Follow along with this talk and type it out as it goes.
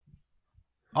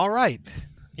All right,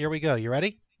 here we go. You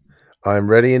ready? I'm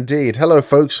ready indeed. Hello,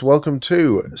 folks. Welcome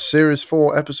to Series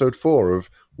 4, Episode 4 of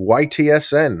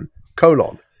YTSN,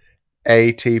 colon,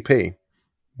 ATP.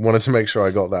 Wanted to make sure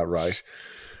I got that right.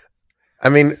 I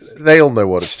mean, they all know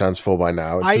what it stands for by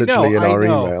now. It's I know, literally in I our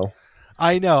know, email.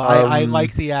 I know. I Um,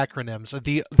 like the acronyms.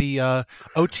 The the on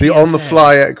the OTFA.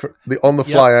 fly the on the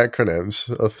Yep. fly acronyms,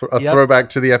 a Yep. throwback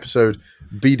to the episode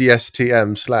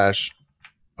BDSTM slash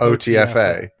OTFA.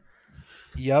 OTFA.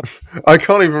 Yep. I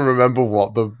can't even remember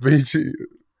what the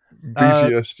Uh,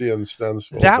 BTSTM stands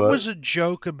for, that but was a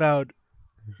joke about.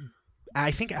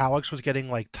 I think Alex was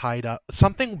getting like tied up.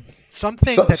 Something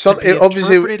that could be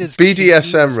obviously interpreted as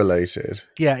BDSM kinks. related.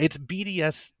 Yeah, it's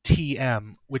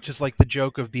BDSTM, which is like the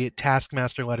joke of the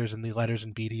Taskmaster letters and the letters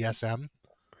in BDSM.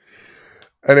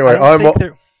 I Anyway, don't think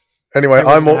there was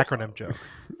I'm an acronym joke.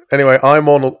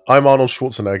 I'm Arnold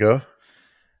Schwarzenegger.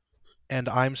 And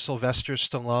I'm Sylvester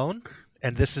Stallone,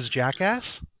 and this is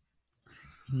Jackass.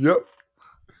 Yep.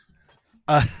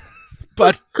 Uh,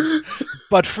 but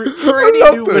but for I any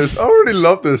love new this. I list, already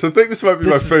love this. I think this might be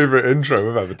my this is favorite intro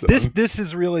we've ever done. this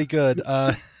is really good.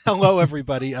 Hello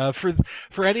everybody.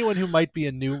 For anyone who might be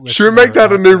a new Should we make listener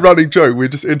that a out new there, running joke? We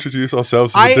just introduce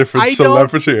ourselves as a I different I don't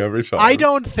celebrity every I time.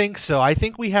 don't think so. I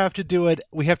think we have to do it.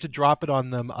 We have to drop it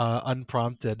on them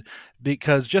unprompted,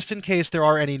 because just in case there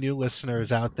are any new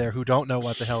listeners out there who don't know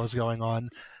what the hell is going on.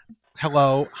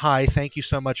 Hello, hi, thank you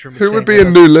so much for Who would staying be with a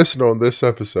us. new listener on this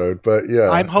episode? But I'm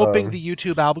yeah, hoping the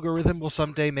YouTube algorithm will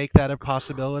someday make that a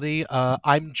possibility.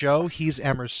 I'm Joe, he's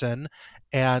Emerson,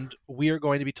 and we are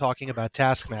going to be talking about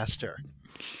Taskmaster.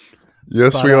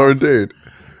 yes, But we are indeed.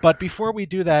 but before we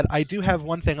do that, I do have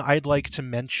one thing I'd like to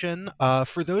mention.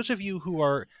 For those of you who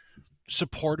are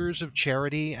supporters of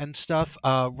charity and stuff,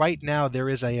 right now there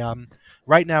is a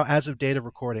right now, as of date of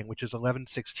recording, which is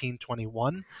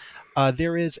 11/16/21,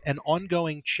 there is an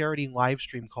ongoing charity live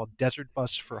stream called Desert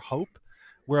Bus for Hope,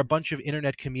 where a bunch of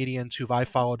internet comedians who I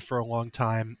followed for a long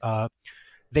time,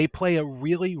 they play a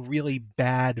really, really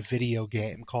bad video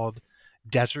game called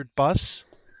Desert Bus.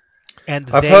 And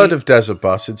I've heard of Desert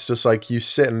Bus. It's just like you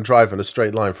sit and drive in a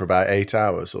straight line for about 8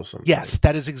 hours or something. yes,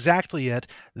 that is exactly it.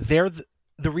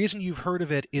 The reason you've heard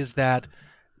of it is that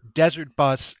Desert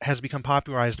Bus has become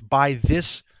popularized by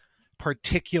this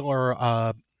particular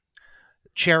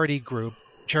charity group,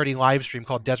 charity live stream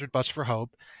called Desert Bus for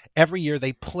Hope. Every year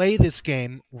they play this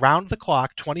game round the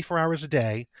clock, 24 hours a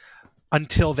day,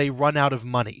 until they run out of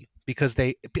money, because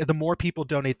the more people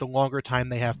donate, the longer time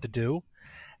they have to do.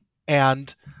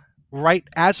 And right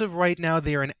as of right now,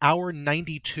 they are an hour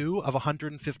 92 of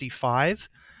 155.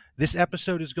 This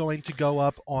episode is going to go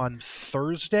up on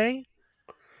Thursday,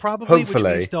 probably, which means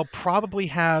Hopefully. they'll probably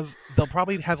have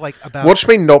like about, Watch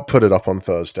me not put it up on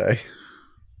Thursday.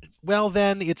 well,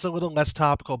 then it's a little less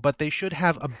topical, but they should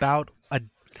have about a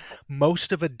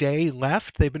most of a day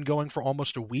left. They've been going for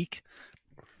almost a week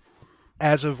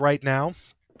as of right now,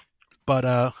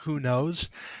 but who knows?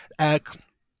 Uh,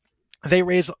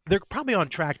 they're probably on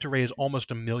track to raise almost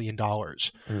 $1 million,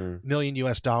 Mm. million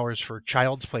US dollars, for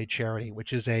Child's Play charity,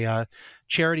 which is a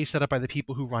charity set up by the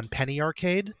people who run Penny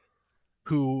Arcade,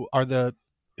 who are the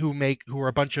who are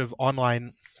a bunch of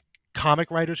online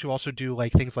comic writers who also do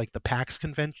like things like the PAX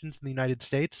conventions in the United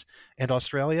States and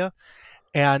Australia.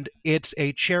 And it's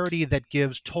a charity that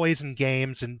gives toys and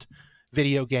games and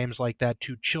video games like that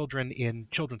to children in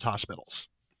children's hospitals.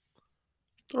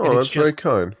 And Oh, that's very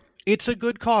kind. it's a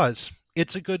good cause.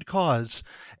 It's a good cause.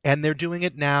 And they're doing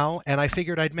it now, and I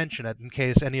figured I'd mention it in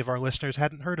case any of our listeners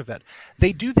hadn't heard of it.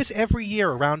 They do this every year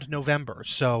around November.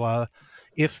 So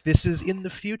if this is in the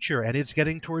future and it's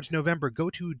getting towards November, go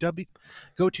to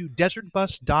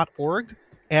desertbus.org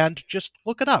and just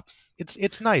look it up.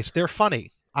 It's nice. They're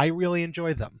funny. I really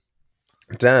enjoy them.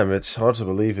 Damn, it's hard to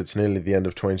believe it's nearly the end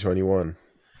of 2021.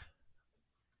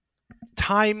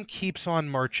 Time keeps on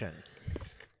marching.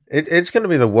 It's going to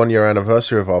be the 1 year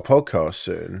anniversary of our podcast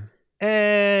soon.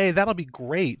 Hey, that'll be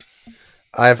great.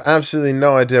 I have absolutely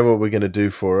no idea what we're going to do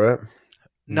for it,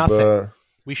 Nothing. but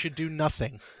We should do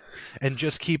nothing and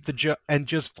just keep and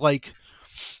just like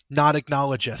not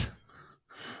acknowledge it.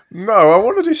 no, I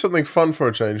want to do something fun for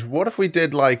a change. What if we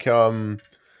did like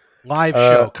Live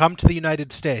uh show. Come to the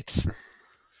United States.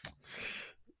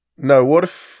 no, what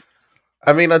if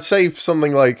I'd say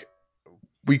something like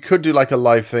we could do like a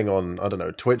live thing on, I don't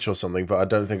know, Twitch or something, but I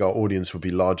don't think our audience would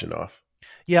be large enough.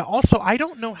 Yeah, also, I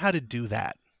don't know how to do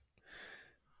that.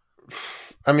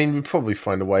 I mean, we'd probably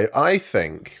find a way. I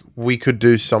think we could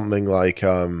do something like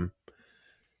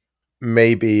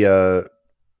maybe a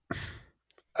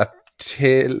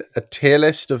tier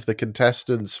list of the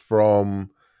contestants from,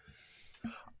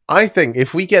 I think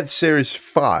if we get Series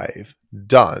 5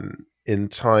 done in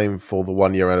time for the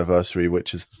 1 year anniversary,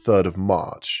 which is the 3rd of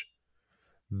March,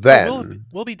 then...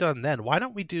 we'll be done then. Why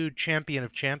don't we do Champion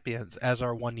of Champions as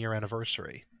our 1 year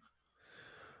anniversary?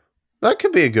 That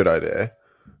could be a good idea.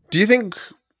 Do you think...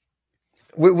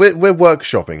 We're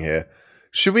workshopping here.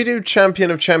 Should we do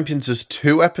Champion of Champions as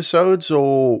 2 episodes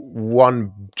or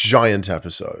 1 giant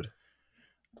episode?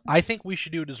 I think we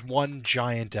should do it as 1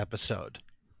 giant episode.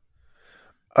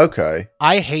 Okay.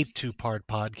 I hate 2-part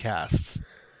podcasts.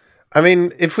 I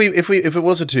mean, if it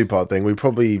was a 2-part thing, we'd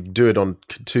probably do it on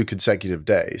 2 consecutive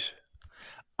days.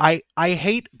 I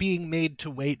hate being made to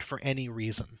wait for any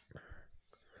reason.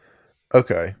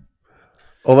 Okay.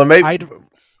 Although maybe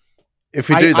if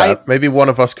we do that, maybe one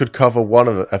of us could cover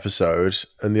one episode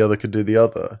and the other could do the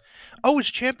other. Oh,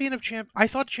 is Champion of Champions? I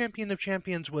thought Champion of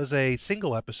Champions was a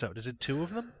single episode. Is it 2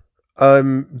 of them?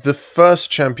 The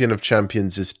first Champion of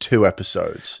Champions is 2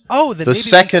 episodes. Oh, then the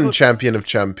second Champion of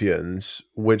Champions,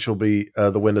 which will be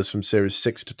the winners from Series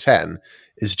 6 to 10,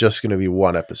 is just going to be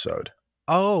 1 episode.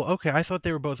 Oh, okay. I thought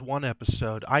they were both 1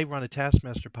 episode. I run a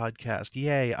Taskmaster podcast.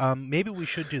 Yay. Maybe we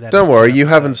should do that. Don't worry, you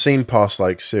haven't seen past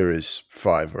like Series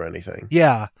 5 or anything.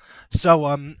 Yeah. So,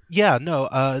 I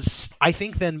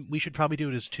think then we should probably do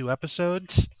it as 2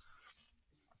 episodes.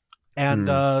 And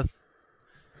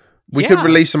we could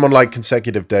release them on like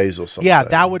consecutive days or something. Yeah,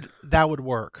 that would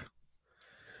work.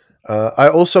 I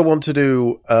also want to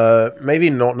do, maybe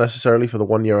not necessarily for the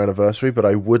 1 year anniversary, but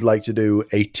I would like to do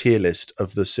a tier list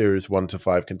of the Series 1 to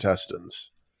 5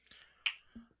 contestants.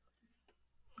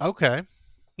 Okay.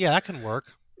 Yeah, that can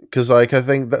work. Because I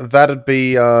think that'd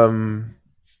be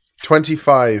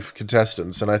 25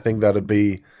 contestants, and I think that'd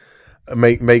be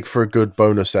make for a good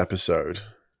bonus episode.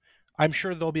 I'm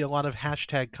sure there'll be a lot of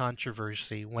hashtag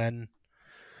controversy when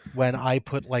I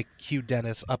put like Q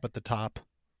Dennis up at the top.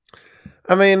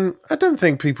 I mean, I don't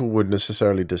think people would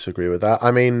necessarily disagree with that.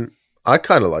 I mean, I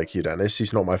kind of like Hugh Dennis.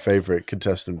 He's not my favorite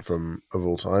contestant of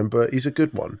all time, but he's a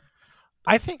good one.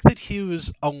 I think that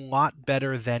Hugh's a lot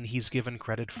better than he's given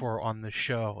credit for on the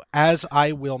show, as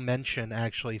I will mention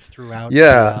actually throughout.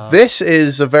 Yeah, this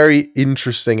is a very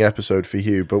interesting episode for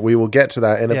Hugh, but we will get to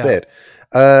that in a bit.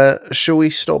 Shall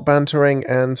we stop bantering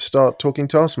and start talking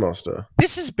Taskmaster?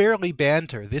 This is barely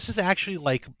banter. This is actually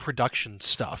like production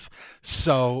stuff.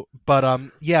 So, but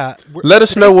let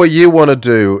us know what you want to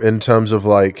do in terms of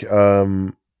like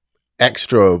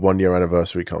extra 1 year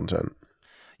anniversary content.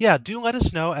 Yeah, do let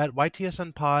us know at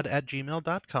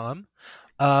ytsnpod@gmail.com.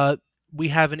 We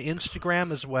have an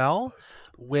Instagram as well,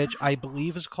 which I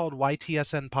believe is called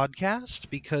YTSN Podcast,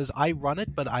 because I run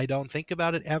it, but I don't think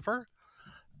about it ever.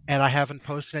 And I haven't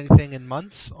posted anything in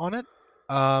months on it.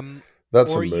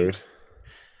 That's a mood.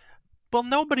 Well,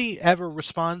 nobody ever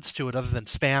responds to it other than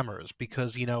spammers,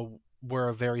 because, we're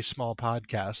a very small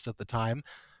podcast at the time.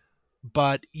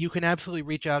 But you can absolutely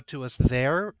reach out to us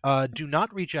there. Do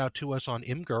not reach out to us on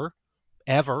Imgur,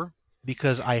 ever,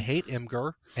 because I hate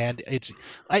Imgur, and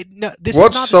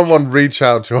Watch someone reach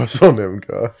out to us on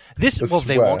Imgur.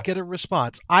 They won't get a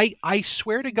response. I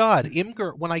swear to God,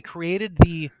 Imgur, when I created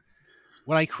the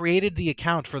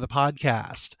account for the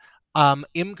podcast,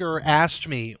 Imgur asked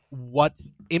me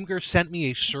Imgur sent me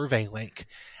a survey link,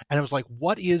 and I was like,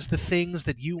 "What is the things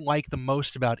that you like the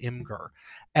most about Imgur?"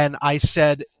 And I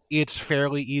said, it's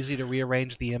fairly easy to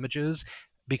rearrange the images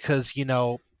because,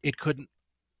 it couldn't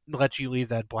let you leave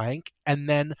that blank. And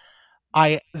then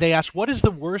they asked, what is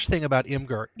the worst thing about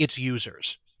Imgur? Its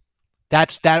users.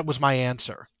 That was my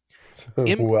answer.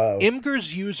 Wow.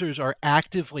 Imgur's users are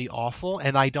actively awful,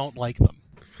 and I don't like them.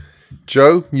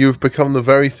 Joe, you've become the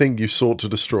very thing you sought to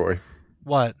destroy.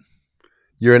 What?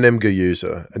 You're an Imgur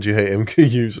user, and you hate Imgur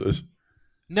users.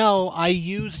 No, I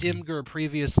used Imgur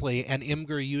previously, and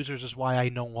Imgur users is why I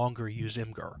no longer use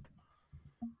Imgur.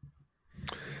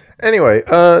 Anyway,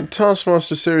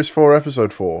 Taskmaster Series 4,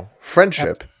 Episode 4.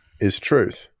 Friendship is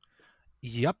truth.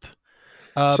 Yep.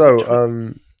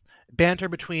 Banter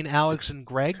between Alex and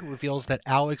Greg reveals that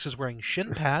Alex is wearing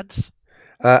shin pads.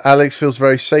 Alex feels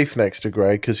very safe next to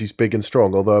Greg because he's big and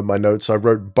strong, although in my notes I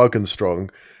wrote bug and strong.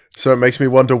 So it makes me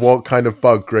wonder what kind of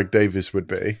bug Greg Davies would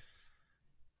be.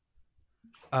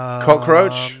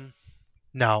 Cockroach?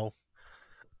 No.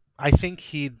 I think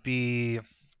he'd be...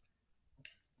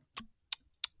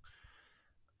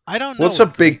 I don't know. What's a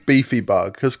big beefy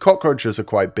bug? Because cockroaches are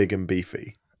quite big and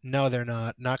beefy. No, they're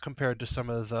not. Not compared to some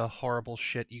of the horrible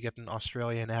shit you get in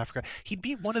Australia and Africa. He'd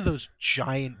be one of those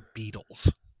giant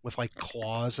beetles with like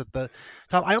claws at the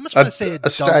top. I almost want to say a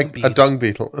dung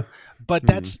beetle. But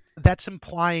that's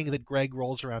implying that Greg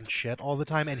rolls around shit all the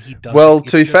time, and he doesn't. Well,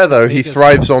 to be fair though, he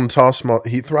thrives on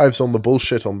the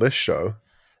bullshit on this show.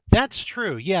 That's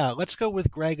true. Yeah, let's go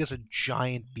with Greg as a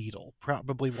giant beetle,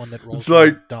 probably one that It's rolls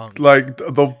around dung. like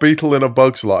the beetle in A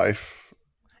Bug's Life.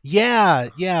 Yeah,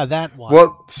 yeah, that one.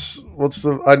 What's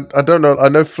the I don't know. I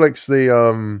know Flick's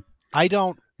I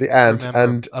don't the ant, remember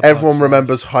and A everyone Bug's Life.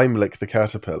 remembers Heimlich the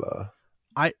caterpillar,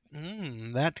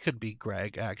 That could be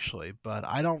Greg actually, but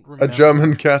I don't a German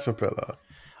remember. caterpillar.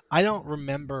 I don't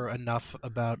remember enough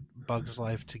about Bug's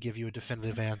Life to give you a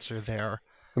definitive answer there.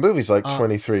 The movie's like Uh,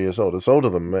 23 years old. It's older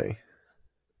than me.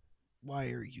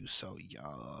 why are you so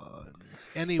young?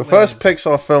 The first Anyways,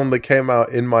 Pixar film that came out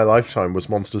in my lifetime was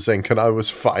Monsters Inc., and I was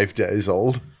 5 days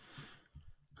old.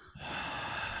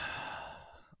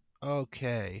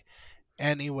 okay.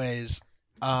 Anyways,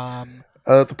 um,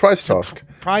 The prize task.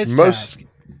 surprise Most task.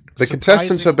 The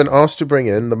contestants have Surprising. been asked to bring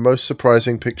in the most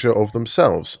surprising picture of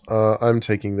themselves. I'm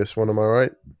taking this one. Am I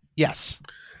right? Yes.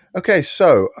 Okay,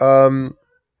 so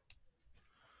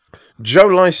Joe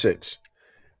Lycett.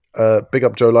 Big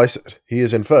up Joe Lycett. He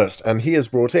is in first, and he has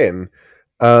brought in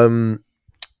um,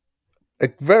 a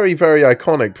very, very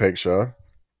iconic picture.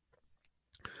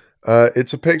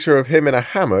 It's a picture of him in a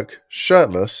hammock,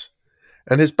 shirtless,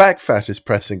 and his back fat is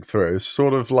pressing through,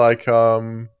 sort of like.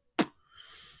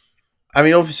 I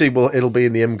mean, obviously, well, it'll be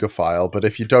in the IMGA file, but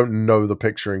if you don't know the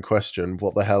picture in question,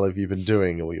 what the hell have you been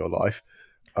doing all your life?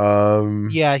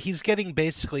 Yeah, he's getting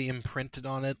basically imprinted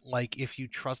on it. Like if you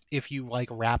like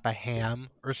wrap a ham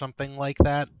or something like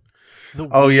that. The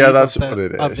Oh yeah, weave that's what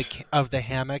it is. of the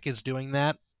hammock is doing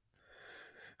that.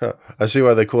 I see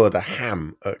why they call it a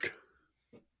hammock.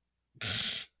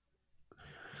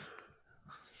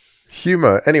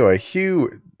 Humor. Anyway,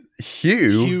 Humor.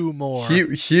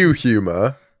 Hugh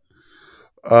humor.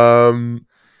 Um.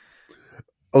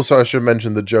 Also, I should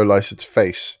mention that Joe Lycett's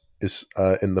face is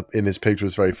in his picture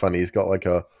is very funny. He's got like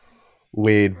a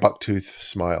weird bucktooth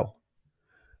smile.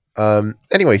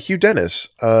 Anyway, Hugh Dennis.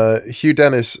 Hugh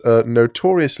Dennis,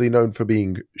 notoriously known for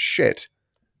being shit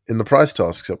in the prize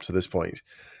tasks up to this point,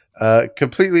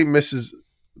 completely misses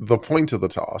the point of the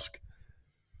task.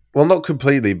 Well, not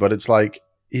completely, but it's like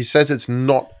he says it's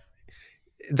not.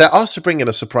 They're asked to bring in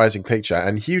a surprising picture,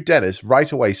 and Hugh Dennis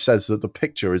right away says that the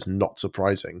picture is not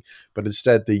surprising, but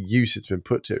instead the use it's been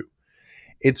put to.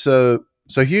 It's a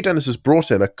So Hugh Dennis has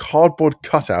brought in a cardboard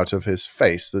cutout of his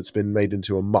face that's been made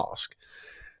into a mask,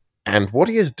 and what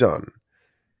he has done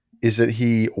is that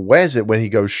he wears it when he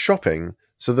goes shopping,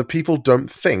 so that people don't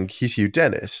think he's Hugh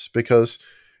Dennis. Because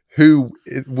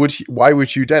why would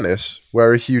Hugh Dennis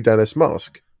wear a Hugh Dennis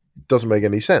mask? Doesn't make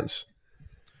any sense.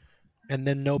 And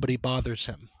then nobody bothers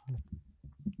him.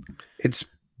 It's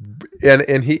and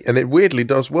it weirdly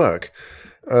does work.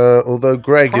 Although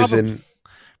Greg is in.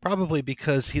 Probably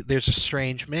because there's a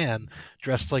strange man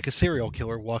dressed like a serial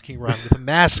killer walking around with a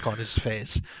mask on his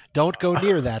face. Don't go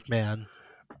near that man.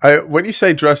 When you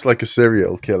say dressed like a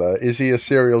serial killer, is he a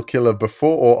serial killer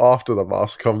before or after the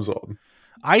mask comes on?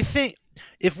 I think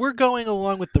if we're going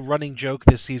along with the running joke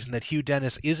this season that Hugh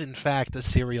Dennis is in fact a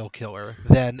serial killer,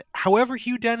 then however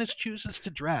Hugh Dennis chooses to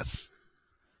dress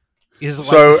is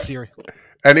like a serial.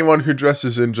 Anyone who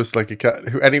dresses in just like a cat,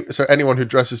 anyone who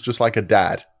dresses just like a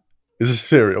dad is a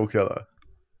serial killer.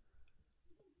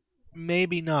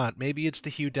 Maybe not. Maybe it's the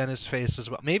Hugh Dennis face as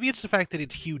well. Maybe it's the fact that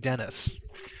it's Hugh Dennis.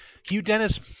 Hugh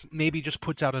Dennis maybe just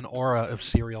puts out an aura of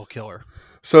serial killer.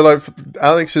 So, like,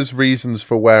 Alex's reasons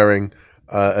for wearing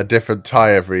a different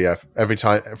tie every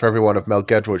time for every one of Mel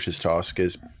Gedroich's tasks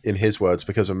is, in his words,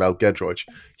 because of Mel Gedroich.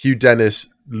 Hugh Dennis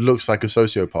looks like a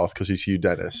sociopath because he's Hugh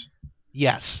Dennis.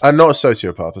 Yes. Not a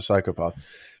sociopath, a psychopath.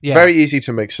 Yeah. Very easy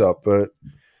to mix up, but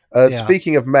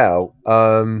speaking of Mel,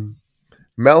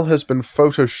 Mel has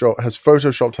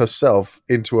photoshopped herself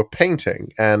into a painting,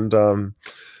 and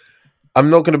I'm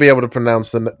not going to be able to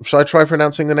pronounce should I try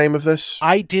pronouncing the name of this?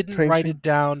 I didn't write it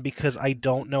down because I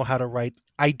don't know how to write.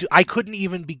 I couldn't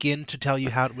even begin to tell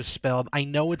you how it was spelled. I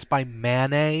know it's by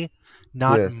Manet,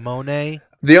 not Monet.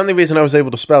 The only reason I was able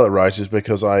to spell it right is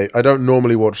because I don't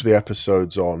normally watch the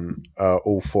episodes on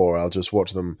all four. I'll just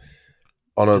watch them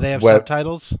on a. Do they have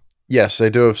subtitles? Yes, they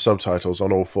do have subtitles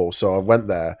on all four. So I went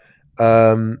there.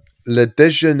 Le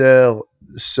déjeuner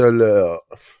sur l'heure.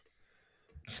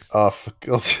 Oh, for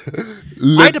God.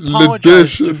 I'd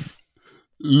apologize.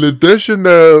 Le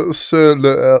déjeuner sur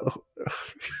l'heure.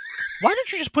 Why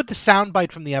don't you just put the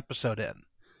soundbite from the episode in?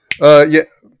 Yeah.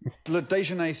 Le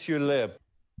déjeuner sur l'herbe.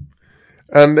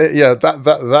 And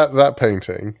that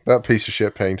painting, that piece of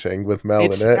shit painting with Mel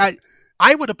in it.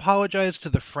 I would apologize to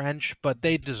the French, but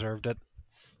they deserved it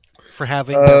for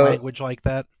having their language like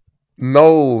that.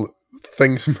 Noel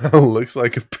thinks Mel looks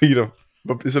like a pedo.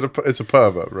 It's a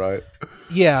pervert, right?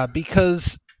 Yeah,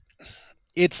 because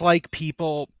it's like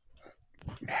people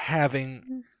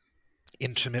having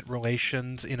intimate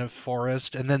relations in a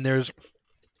forest, and then there's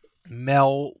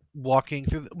Mel walking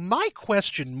through. My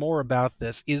question more about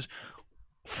this is,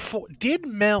 did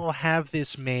Mel have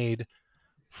this made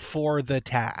for the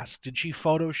task? Did she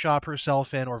Photoshop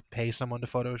herself in or pay someone to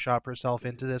Photoshop herself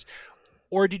into this?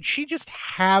 Or did she just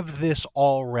have this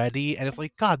already? And it's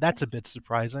like, God, that's a bit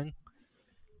surprising.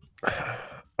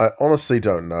 I honestly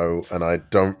don't know, and I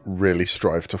don't really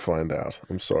strive to find out.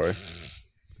 I'm sorry.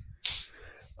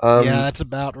 Yeah, that's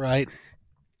about right.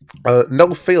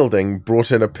 Noel Fielding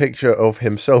brought in a picture of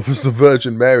himself as the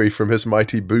Virgin Mary from his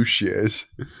Mighty Boosh years.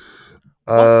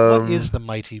 What is the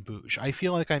Mighty Boosh? I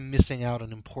feel like I'm missing out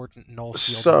on important Noel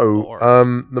Fielding lore.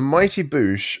 The Mighty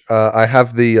Boosh, I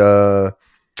have the...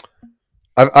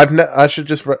 I should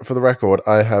just, for the record,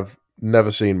 I have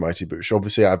never seen Mighty Boosh.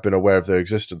 Obviously, I've been aware of their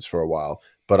existence for a while,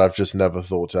 but I've just never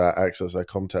thought to access their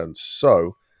content.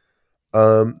 So,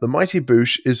 the Mighty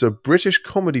Boosh is a British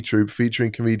comedy troupe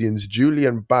featuring comedians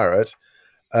Julian Barrett,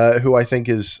 who I think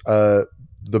is the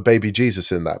baby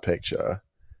Jesus in that picture.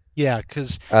 Yeah,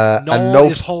 because Noel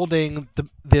is holding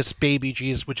this baby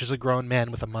Jesus, which is a grown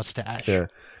man with a mustache. Yeah,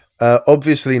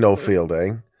 obviously Noel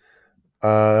Fielding.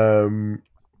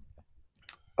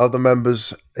 Other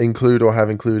members include or have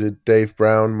included Dave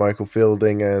Brown, Michael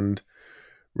Fielding, and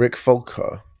Rick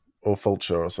Fulcher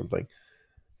or something.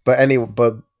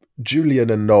 But Julian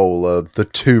and Noel are the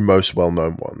two most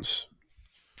well-known ones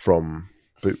from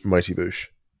Mighty Boosh.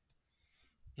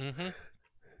 Mm-hmm.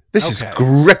 This is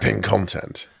gripping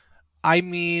content. I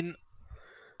mean,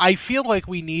 I feel like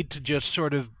we need to just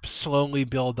sort of slowly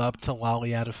build up to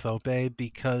Lolly Adefope,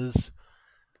 because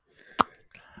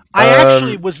I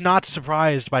actually was not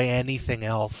surprised by anything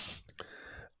else.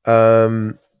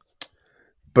 But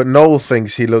Noel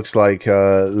thinks he looks like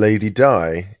Lady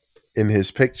Di in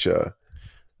his picture.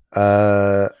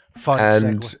 Fun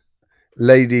and segue.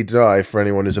 Lady Di, for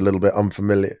anyone who's a little bit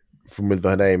unfamiliar with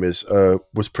her name,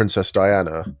 was Princess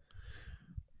Diana.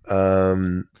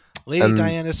 Lady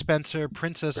Diana Spencer,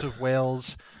 Princess of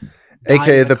Wales,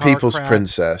 aka the People's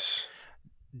Princess,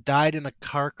 died in a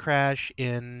car crash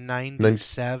in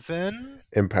 97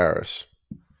 in Paris.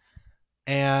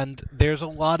 And there's a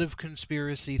lot of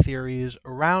conspiracy theories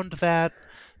around that.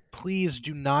 Please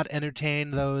do not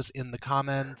entertain those in the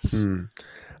comments,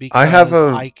 because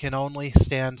I can only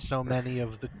stand so many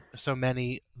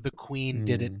the Queen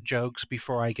did it jokes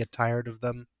before I get tired of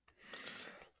them.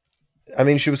 I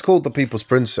mean, she was called the People's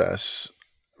Princess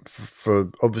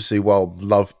for obviously, while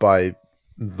loved by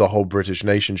the whole British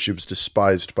nation, she was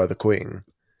despised by the Queen.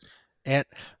 And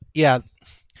yeah,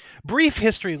 brief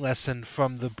history lesson for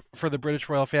the British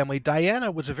royal family.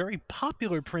 Diana was a very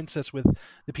popular princess with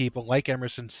the people, like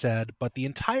Emerson said, but the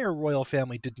entire royal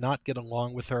family did not get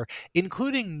along with her,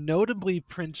 including notably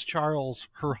Prince Charles,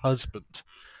 her husband.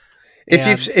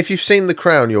 If you've seen The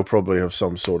Crown, you'll probably have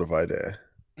some sort of idea.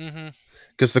 Mm-hmm.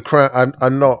 Because The Crown,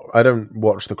 I don't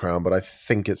watch The Crown, but I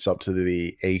think it's up to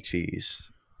the 80s.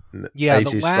 Yeah,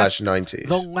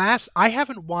 80s/90s. I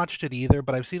haven't watched it either,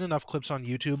 but I've seen enough clips on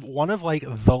YouTube. One of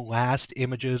the last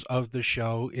images of the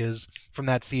show is from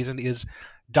that season is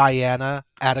Diana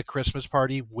at a Christmas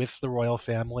party with the royal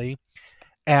family,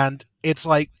 and it's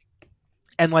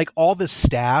all the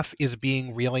staff is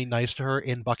being really nice to her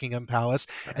in Buckingham Palace,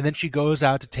 and then she goes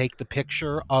out to take the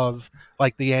picture of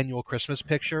the annual Christmas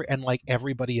picture, and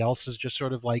everybody else is just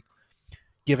sort of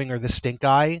giving her the stink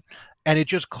eye, and it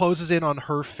just closes in on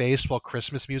her face while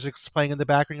Christmas music's playing in the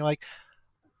background. You're like,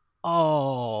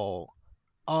 oh.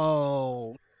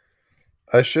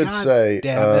 I should say,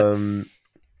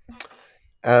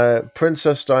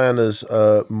 Princess Diana's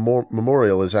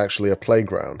memorial is actually a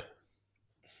playground.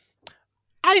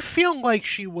 I feel like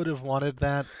she would have wanted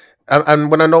that.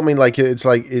 And when I don't mean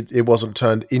it wasn't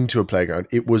turned into a playground,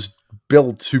 it was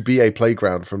built to be a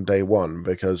playground from day one,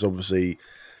 because obviously,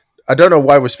 I don't know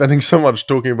why we're spending so much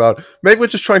talking about. Maybe we're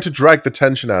just trying to drag the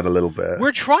tension out a little bit.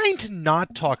 We're trying to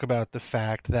not talk about the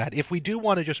fact that if we do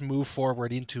want to just move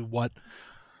forward into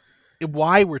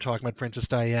why we're talking about Princess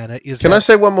Diana is. Can I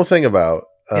say one more thing about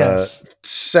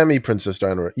semi-Princess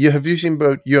Diana? You haven't seen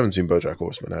BoJack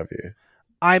Horseman, have you?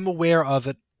 I'm aware of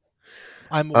it.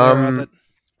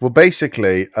 Well,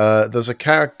 basically, there's a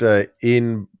character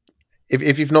in.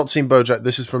 If you've not seen BoJack,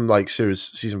 this is from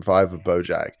season 5 of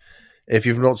BoJack. If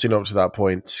you've not seen up to that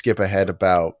point, skip ahead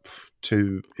about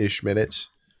 2-ish minutes.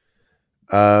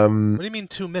 What do you mean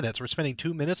 2 minutes? We're spending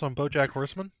 2 minutes on BoJack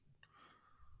Horseman?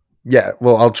 Yeah,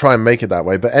 well, I'll try and make it that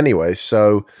way. But anyway,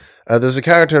 so there's a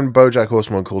character in BoJack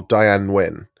Horseman called Diane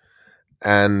Nguyen.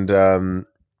 And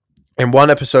in one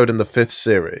episode in the 5th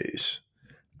series,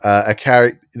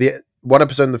 one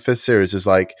episode in the 5th series is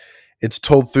like it's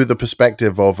told through the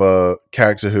perspective of a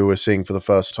character who we're seeing for the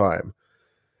first time.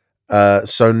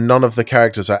 So none of the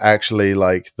characters are actually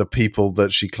like the people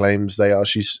that she claims they are.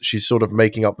 She's sort of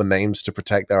making up the names to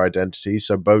protect their identity.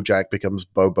 So BoJack becomes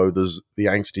Bobo the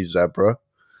angsty zebra.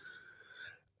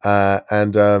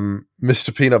 And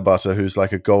Mr. Peanut Butter, who's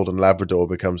like a golden Labrador,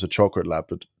 becomes a chocolate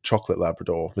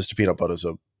Labrador. Mr. Peanut Butter's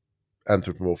a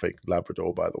anthropomorphic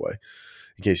Labrador, by the way,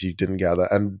 in case you didn't gather.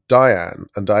 And Diane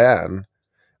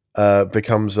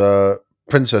becomes a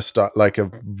princess, like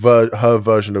her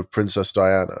version of Princess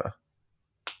Diana.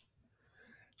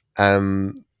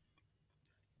 And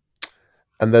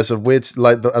there's a weird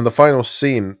and the final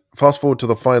scene. Fast forward to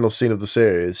the final scene of the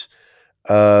series.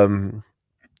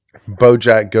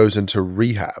 BoJack goes into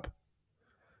rehab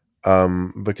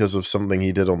because of something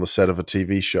he did on the set of a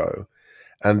TV show,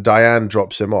 and Diane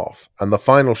drops him off. And the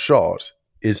final shot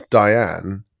is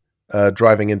Diane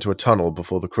driving into a tunnel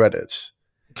before the credits.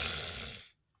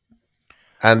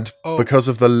 And because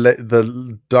of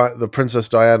the Princess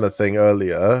Diana thing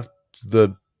earlier,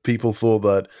 the people thought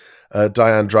that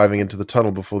Diane driving into the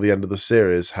tunnel before the end of the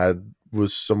series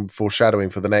was some foreshadowing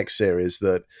for the next series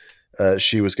that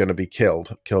she was going to be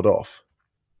killed off.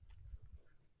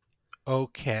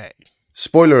 Okay.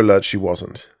 Spoiler alert, she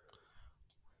wasn't.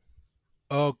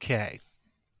 Okay.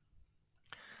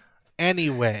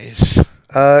 Anyways.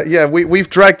 Yeah, we've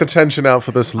dragged the tension out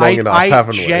for this long enough,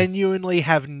 haven't we? I genuinely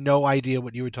have no idea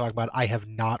what you were talking about. I have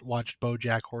not watched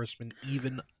BoJack Horseman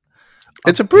even.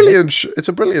 It's a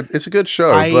good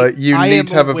show, but you need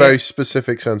to have a very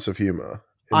specific sense of humor.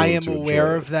 I am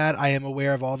aware of that. I am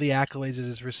aware of all the accolades it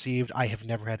has received. I have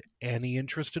never had any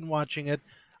interest in watching it.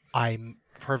 I'm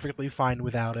perfectly fine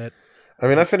without it. I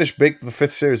mean, I finished the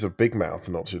 5th series of Big Mouth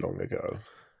not too long ago.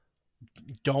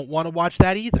 Don't want to watch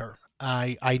that either.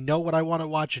 I know what I want to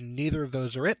watch, and neither of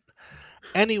those are it.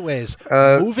 Anyways,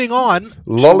 moving on.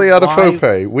 Lolly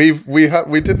Adefope.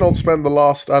 We did not spend the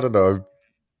last,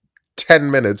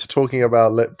 10 minutes talking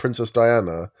about Princess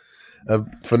Diana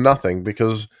for nothing,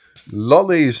 because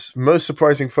Lolly's most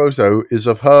surprising photo is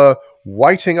of her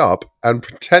whiting up and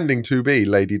pretending to be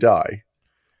Lady Di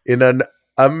in an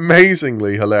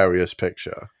amazingly hilarious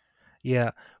picture. Yeah.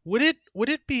 Would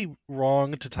it be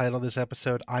wrong to title this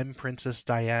episode "I'm Princess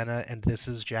Diana and This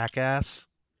is Jackass"?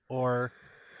 Or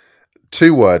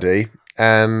too wordy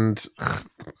and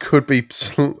could be.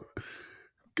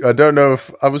 I don't know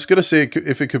if I was going to say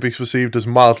if it could be perceived as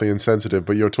mildly insensitive,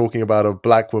 but you're talking about a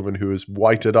black woman who is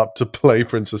whited up to play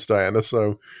Princess Diana,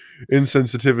 so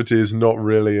insensitivity is not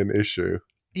really an issue.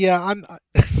 Yeah, I'm.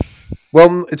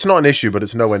 Well, it's not an issue, but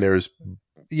it's nowhere near as.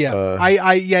 Yeah,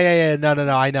 yeah. No.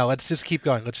 I know. Let's just keep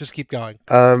going.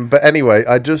 But anyway,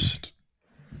 I just.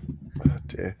 Oh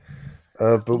dear.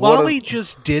 But Lolly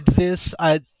just did this.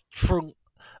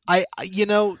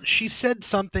 She said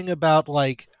something about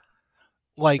like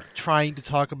trying to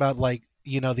talk about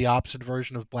the opposite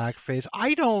version of blackface.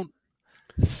 I don't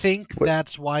think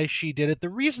that's why she did it. The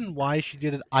reason why she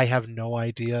did it, I have no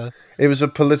idea. It was a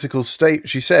political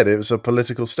she said it was a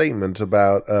political statement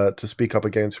about to speak up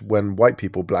against when white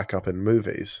people black up in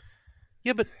movies.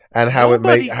 Yeah, but how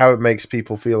it makes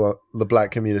people feel, the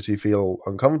black community feel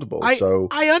uncomfortable.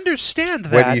 I understand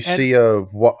that when you see a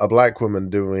black woman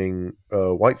doing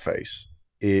whiteface,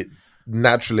 it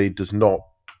naturally does not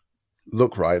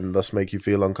look right and thus make you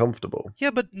feel uncomfortable.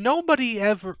 Yeah, but nobody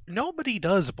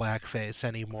does blackface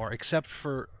anymore except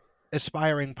for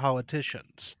aspiring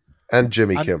politicians. And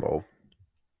Jimmy Kimmel.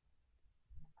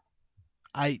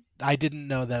 I didn't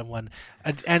know that one.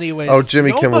 Anyways,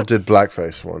 Jimmy Kimmel did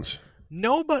blackface once.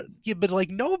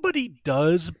 Nobody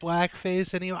does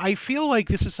blackface anymore. I feel like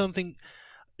this is something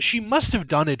she must have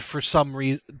done it for some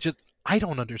reason. I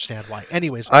don't understand why.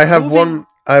 Anyways, I have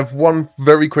one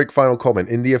very quick final comment.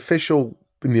 In the official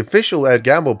Ed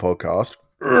Gamble podcast,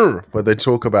 where they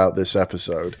talk about this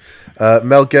episode,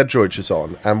 Mel Gedroych is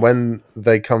on, and when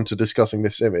they come to discussing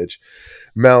this image,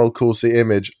 Mel calls the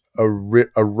image a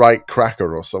right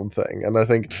cracker or something, and I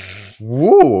think,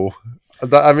 whoa.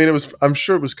 I'm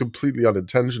sure it was completely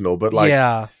unintentional, but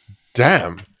yeah.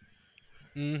 Damn.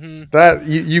 Mm-hmm. That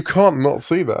you can't not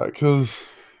see that, because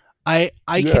I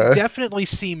can definitely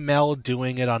see Mel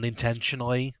doing it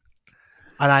unintentionally,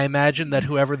 and I imagine that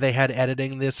whoever they had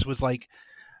editing this was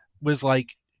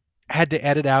had to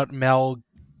edit out Mel,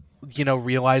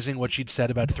 realizing what she'd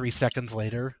said about 3 seconds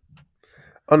later.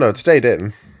 Oh no, it stayed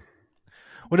in.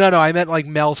 Well, no, I meant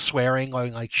Mel swearing,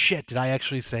 like shit. Did I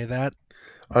actually say that?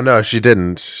 Oh no, she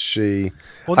didn't. I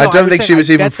don't think she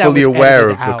was even fully aware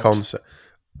of the concept.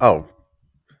 Oh,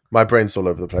 my brain's all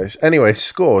over the place. Anyway,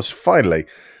 scores. Finally,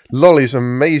 Lolly's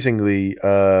amazingly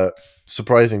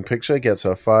surprising picture gets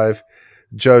her 5.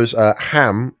 Joe's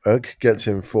hammock gets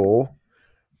him 4.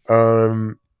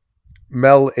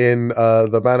 Mel in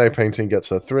the Manet painting gets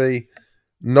her 3.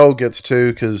 Noel gets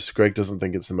 2 because Greg doesn't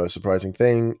think it's the most surprising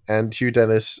thing. And Hugh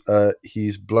Dennis,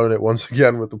 he's blown it once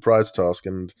again with the prize task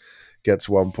and gets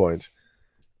 1 point.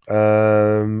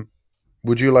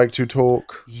 Would you like to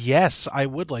talk? Yes, I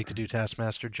would like to do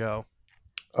Taskmaster Joe.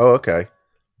 Oh, okay.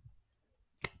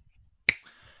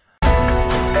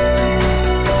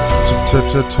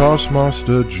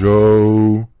 Taskmaster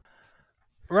Joe.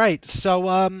 Right.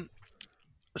 So,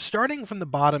 starting from the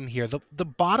bottom here, the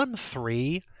bottom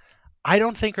 3, I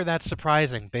don't think are that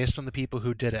surprising based on the people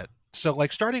who did it. So,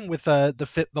 like, starting with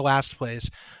the last place,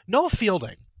 Noel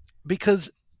Fielding, because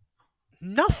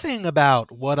nothing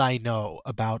about what I know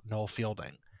about Noel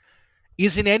Fielding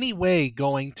is in any way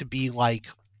going to be like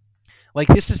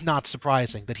this is not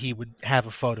surprising that he would have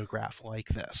a photograph like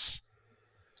this.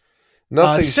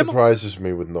 Nothing surprises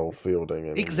me with Noel Fielding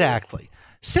anymore. Exactly.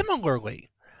 Similarly,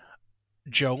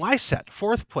 Joe Lycett,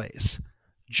 4th place.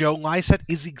 Joe Lycett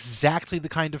is exactly the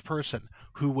kind of person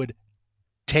who would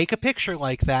take a picture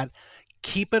like that,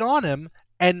 keep it on him,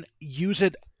 and use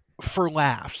it for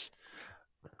laughs.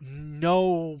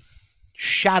 No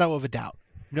shadow of a doubt.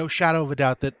 No shadow of a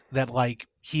doubt that like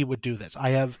he would do this.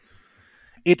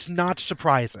 It's not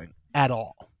surprising at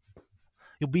all.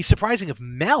 It would be surprising if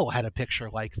Mel had a picture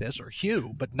like this, or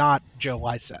Hugh, but not Joe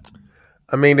Lycett.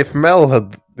 I mean, if Mel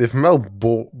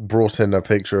brought in a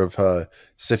picture of her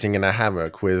sitting in a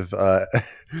hammock with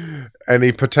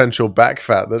any potential back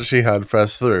fat that she had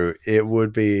pressed through, it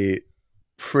would be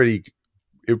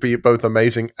both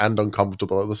amazing and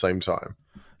uncomfortable at the same time.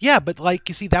 Yeah, but like,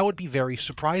 you see, that would be very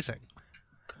surprising.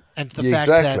 And the fact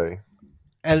exactly.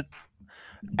 that,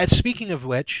 and speaking of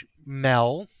which,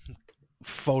 Mel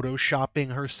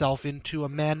photoshopping herself into a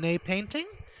Manet painting,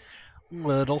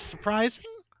 little surprising.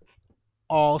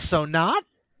 Also not.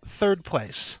 3rd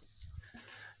place.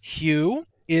 Hugh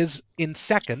is in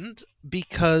 2nd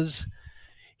because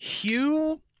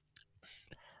Hugh,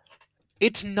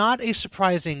 it's not a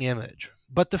surprising image,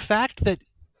 but the fact that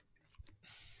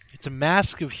it's a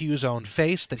mask of Hugh's own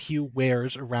face that Hugh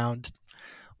wears around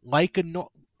like and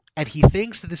he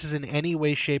thinks that this is in any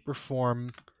way, shape, or form.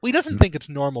 Well, he doesn't think it's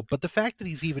normal, but the fact that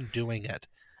he's even doing it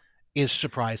is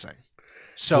surprising.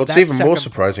 So what's even more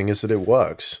surprising is that it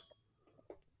works.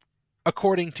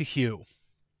 According to Hugh.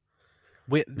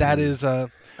 That is I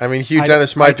mean, Hugh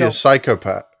Dennis might be a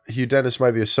psychopath. Hugh Dennis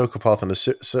might be a psychopath and a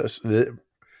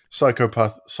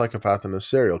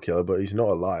serial killer, but he's not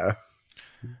a liar.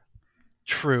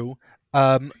 True.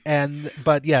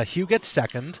 But yeah, Hugh gets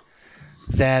 2nd.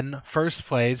 Then 1st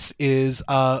place is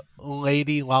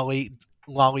Lady Lolly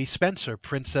Spencer,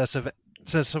 Princess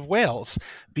of Wales,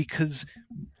 because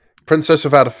Princess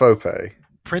of Adefope.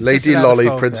 Lady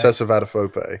Lolly, Princess of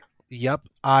Adefope. Yep,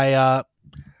 that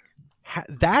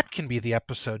can be the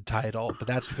episode title, but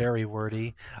that's very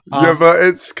wordy. Yeah, but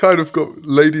it's kind of got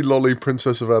Lady Lolly,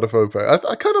 Princess of Adefope.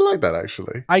 I kind of like that,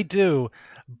 actually. I do,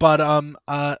 but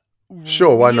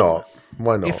sure, why not?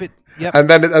 Why not? Yep. And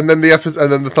then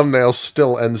the thumbnail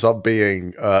still ends up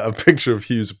being a picture of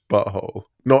Hugh's butthole,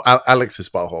 not Alex's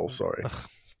butthole. Sorry.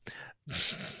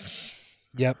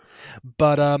 Yep,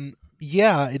 but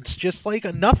yeah, it's just like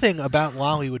nothing about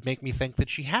Lolly would make me think that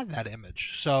she had that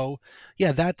image. So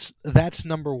yeah, that's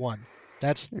number 1.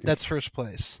 That's 1st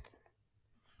place.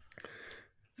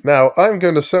 Now I'm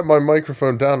going to set my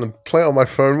microphone down and play on my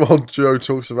phone while Joe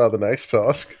talks about the next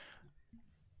task.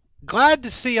 Glad to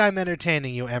see I'm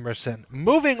entertaining you, Emerson.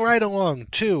 Moving right along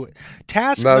to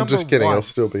task number 1. No, I'm just kidding. I'll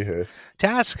still be here.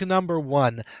 Task number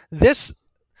 1.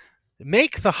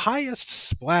 Make the highest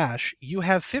splash. You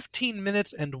have 15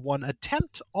 minutes and 1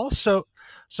 attempt. Also,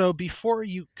 so before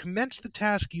you commence the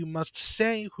task, you must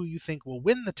say who you think will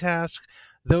win the task.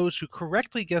 Those who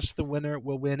correctly guess the winner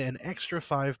will win an extra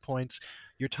 5 points.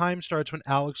 Your time starts when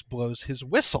Alex blows his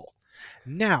whistle.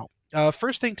 Now,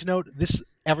 first thing to note,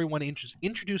 everyone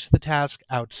introduced the task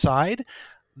outside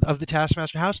of the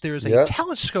Taskmaster house. There is a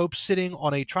telescope sitting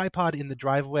on a tripod in the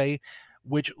driveway,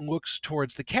 which looks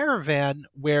towards the caravan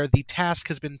where the task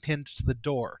has been pinned to the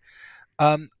door.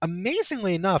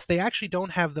 Amazingly enough, they actually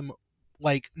don't have them,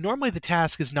 like, normally the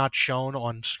task is not shown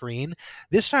on screen.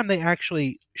 This time they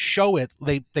actually show it.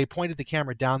 They pointed the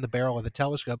camera down the barrel of the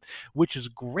telescope, which is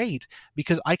great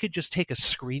because I could just take a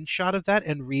screenshot of that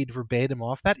and read verbatim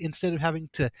off that instead of having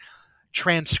to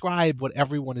transcribe what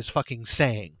everyone is fucking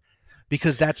saying,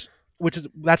 because that's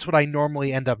what I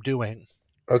normally end up doing.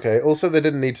 Okay. Also, they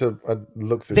didn't need to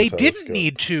look through. They didn't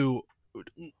need to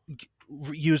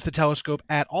use the telescope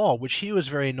at all, which he was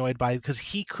very annoyed by because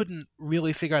he couldn't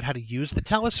really figure out how to use the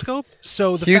telescope.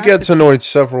 So the Hugh fact gets that annoyed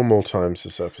several more times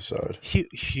this episode.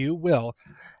 Hugh will,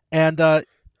 and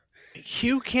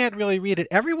Hugh can't really read it.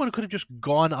 Everyone could have just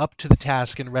gone up to the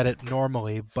task and read it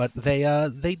normally, but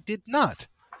they did not.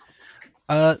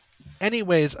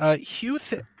 Anyways, Hugh.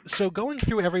 So going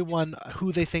through everyone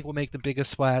who they think will make the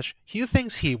biggest splash, Hugh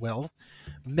thinks he will.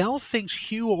 Mel thinks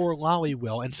Hugh or Lolly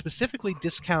will, and specifically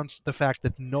discounts the fact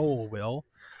that Noel will.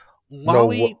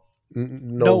 Lolly.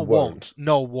 No, won't.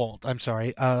 No, won't. I'm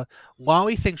sorry.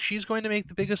 Lolly thinks she's going to make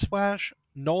the biggest splash.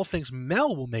 Noel thinks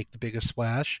Mel will make the biggest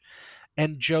splash.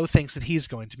 And Joe thinks that he's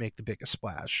going to make the biggest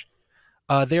splash.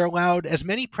 They're allowed as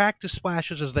many practice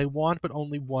splashes as they want, but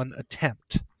only one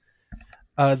attempt.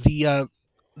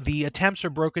 The attempts are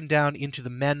broken down into the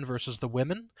men versus the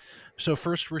women. So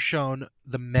first we're shown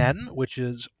the men, which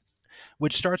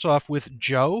starts off with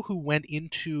Joe,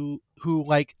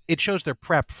 it shows their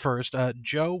prep first.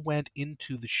 Joe went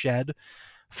into the shed,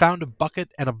 found a bucket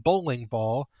and a bowling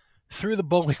ball, threw the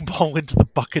bowling ball into the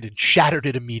bucket and shattered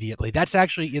it immediately. That's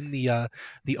actually in the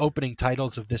opening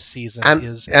titles of this season.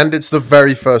 And it's the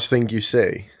very first thing you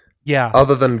see. Yeah.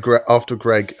 Other than after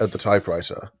Greg at the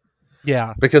typewriter.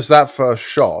 Yeah. Because that first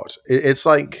shot, it's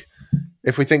like,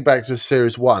 if we think back to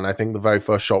Series 1, I think the very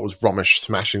first shot was Romish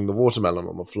smashing the watermelon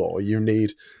on the floor. You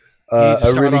need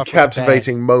a really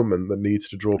captivating moment that needs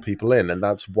to draw people in, and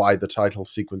that's why the title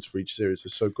sequence for each series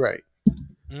is so great.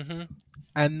 Mm-hmm.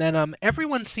 And then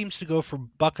everyone seems to go for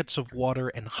buckets of water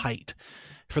and height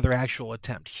for their actual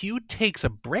attempt. Hugh takes a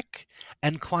brick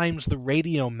and climbs the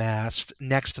radio mast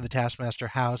next to the Taskmaster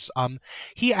house.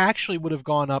 He actually would have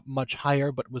gone up much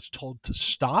higher, but was told to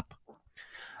stop.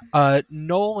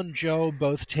 Noel and Joe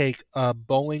both take a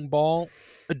bowling ball.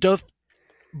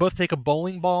 Both take a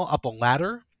bowling ball up a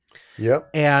ladder. Yep.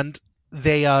 And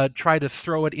they try to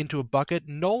throw it into a bucket.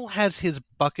 Noel has his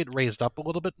bucket raised up a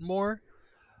little bit more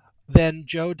than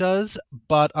Joe does,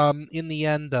 but in the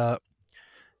end,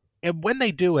 and when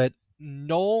they do it,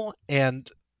 Noel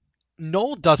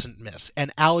doesn't miss,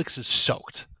 and Alex is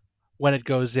soaked when it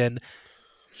goes in.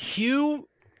 Hugh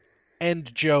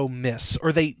and Joe miss,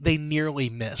 or they nearly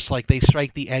miss, like they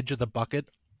strike the edge of the bucket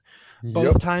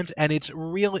both times, and it's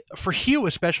really, for Hugh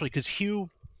especially, because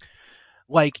Hugh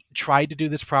tried to do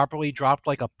this properly, dropped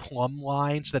like a plumb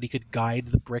line so that he could guide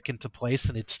the brick into place,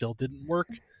 and it still didn't work.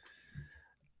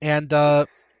 And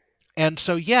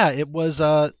so yeah, it was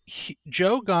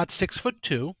Joe got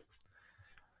 6'2",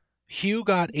 Hugh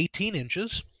got 18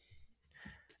 inches,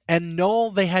 and Noel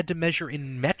they had to measure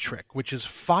in metric, which is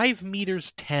 5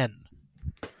 meters 10,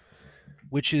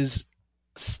 which is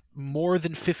more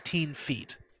than 15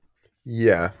 feet.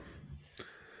 Yeah.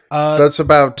 That's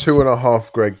about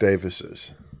 2.5 Greg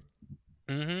Davises.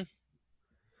 Mm-hmm.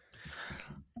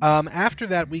 After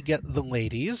that, we get the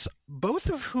ladies, both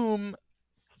of whom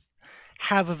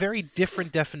have a very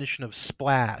different definition of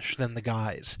splash than the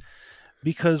guys.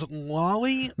 Because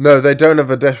Lolly... No, they don't have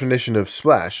a definition of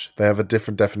splash. They have a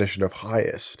different definition of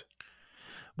highest.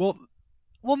 Well,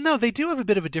 no, they do have a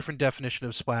bit of a different definition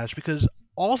of splash, because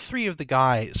all three of the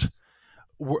guys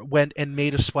went and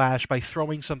made a splash by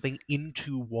throwing something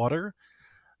into water.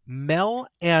 Mel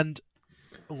and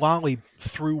Lolly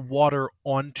threw water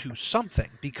onto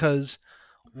something, because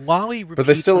Lolly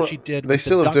repeats what she did. They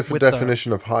still have a different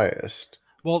definition of highest.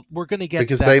 Well, we're going to get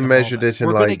because to that they in a measured moment. it in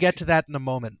We're going to get to that in a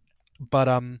moment. But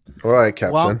all right,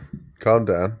 Captain, calm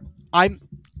down. I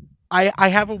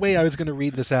have a way I was going to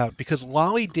read this out, because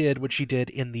Lolly did what she did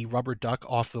in the rubber duck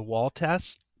off the wall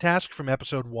task from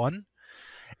episode 1,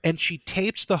 and she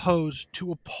tapes the hose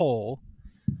to a pole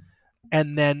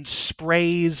and then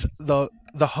sprays the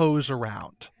hose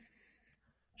around.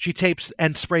 She tapes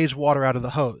and sprays water out of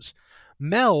the hose.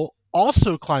 Mel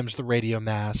also climbs the radio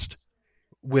mast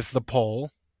with the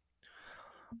pole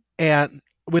and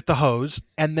with the hose,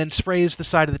 and then sprays the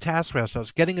side of the Taskmaster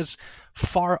house, getting as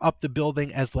far up the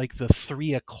building as like the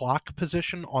 3 o'clock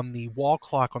position on the wall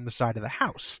clock on the side of the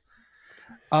house.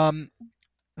 How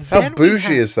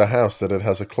bougie is the house that it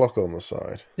has a clock on the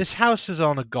side? This house is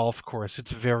on a golf course.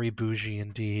 It's very bougie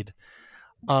indeed.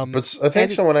 But I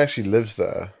think someone actually lives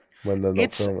there when they're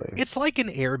not filming. It's like an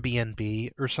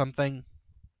Airbnb or something.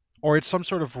 Or it's some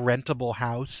sort of rentable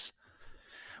house.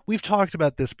 We've talked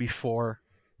about this before.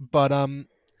 But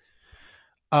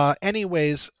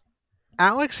anyways,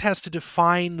 Alex has to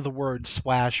define the word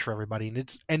splash for everybody.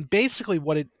 And basically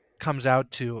what it comes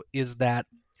out to is that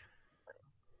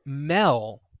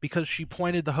Mel, because she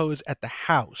pointed the hose at the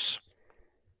house,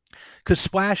 because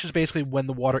splash is basically when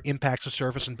the water impacts the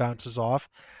surface and bounces off.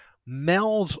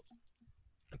 Mel's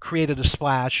created a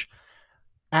splash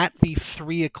at the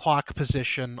 3 o'clock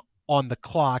position on the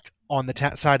clock on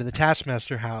the side of the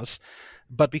Taskmaster house,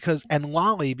 but because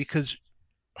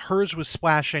hers was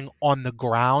splashing on the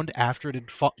ground after it had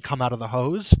come out of the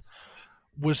hose,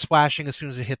 was splashing as soon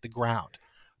as it hit the ground.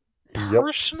 Yep.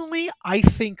 Personally, I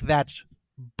think that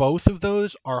both of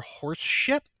those are horse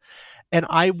shit, and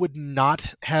I would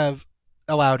not have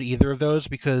allowed either of those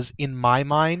because in my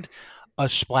mind, a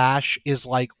splash is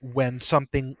like when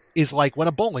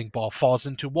a bowling ball falls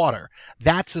into water.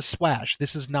 That's a splash.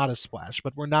 This is not a splash,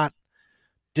 but we're not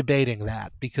debating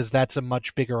that because that's a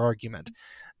much bigger argument.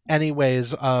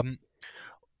 Anyways,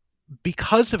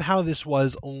 because of how this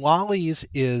was, Lolly's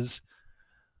is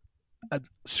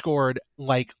scored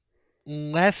like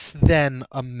less than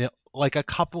like a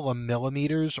couple of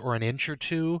millimeters or an inch or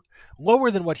two lower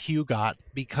than what Hugh got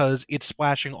because it's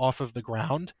splashing off of the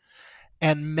ground,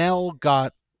 and Mel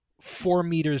got 4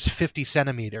 meters 50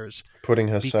 centimeters, putting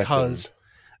her second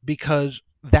because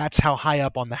that's how high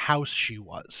up on the house she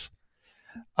was,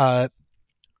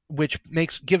 which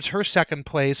gives her second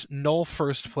place, Noel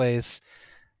first place,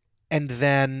 and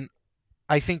then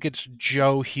I think it's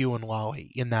Joe, Hugh, and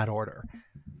Lolly in that order.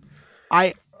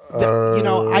 I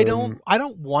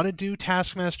don't want to do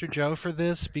Taskmaster Joe for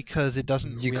this because it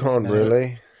doesn't. You really can't matter.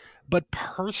 really. But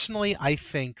personally, I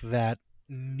think that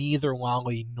neither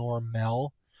Lolly nor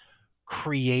Mel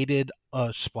created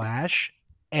a splash,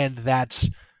 and that's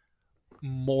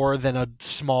more than a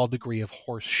small degree of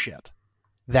horse shit.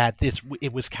 That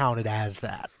it was counted as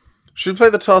that. Should we play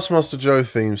the Taskmaster Joe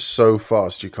theme so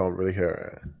fast you can't really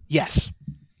hear it? Yes.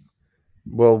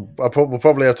 Well, we'll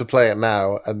probably have to play it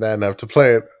now, and then have to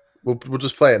play it. We'll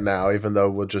just play it now, even though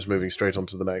we're just moving straight on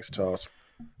to the next task.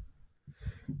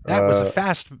 That was a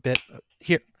fast bit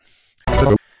here.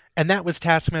 And that was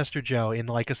Taskmaster Joe in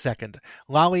like a second.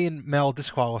 Lolly and Mel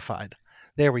disqualified.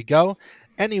 There we go.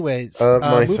 Anyways,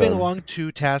 moving along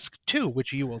to task 2,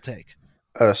 which you will take.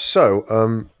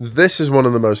 This is one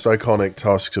of the most iconic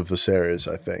tasks of the series,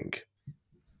 I think.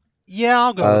 Yeah,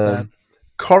 I'll go with that.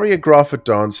 Choreograph a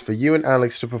dance for you and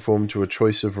Alex to perform to a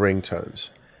choice of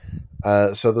ringtones.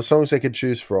 So the songs they could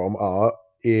choose from are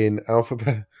in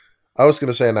alphabet. I was going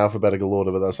to say in alphabetical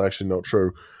order, but that's actually not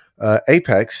true.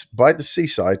 Apex, By the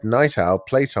Seaside, Night Owl,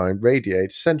 Playtime,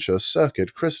 Radiate, Censure,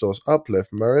 Circuit, Crystals,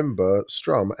 Uplift, Marimba,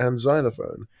 Strum, and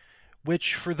Xylophone.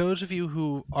 Which, for those of you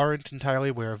who aren't entirely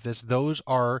aware of this, those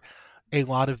are a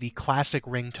lot of the classic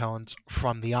ringtones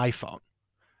from the iPhone.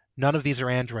 None of these are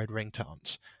Android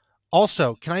ringtones.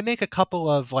 Also, can I make a couple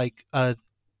of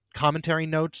commentary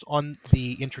notes on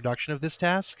the introduction of this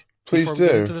task? Please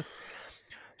do.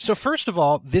 So first of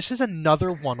all, this is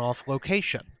another one-off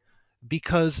location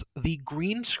because the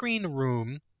green screen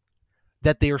room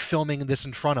that they are filming this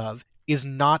in front of is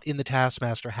not in the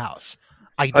Taskmaster house.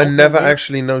 I never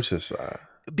actually noticed that.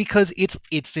 Because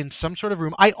it's in some sort of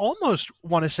room. I almost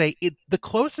want to say the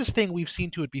closest thing we've seen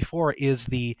to it before is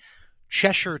the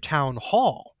Cheshire Town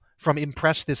Hall from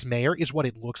Impress This Mayor is what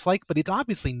it looks like, but it's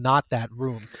obviously not that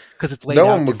room because it's laid out.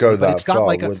 No one would go that far,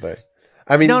 would they?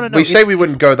 I mean, no, we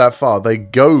wouldn't go that far. They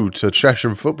go to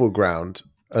Cheshire Football Ground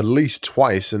at least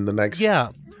twice in the next. Yeah.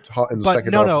 In the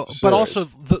second half of the series. But also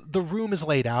the room is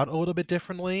laid out a little bit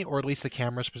differently, or at least the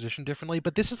camera's positioned differently.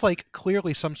 But this is like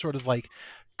clearly some sort of like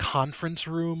conference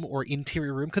room or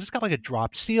interior room because it's got like a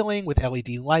drop ceiling with LED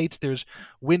lights. There's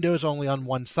windows only on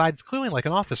one side. It's clearly like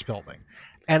an office building.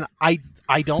 And I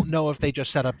don't know if they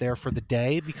just set up there for the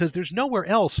day because there's nowhere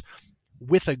else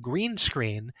with a green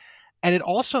screen. And it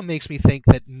also makes me think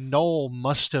that Noel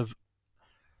must have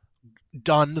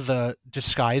done the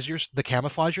the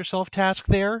camouflage yourself task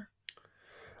there.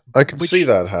 I can see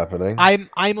that happening.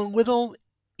 I'm a little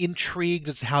intrigued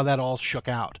as to how that all shook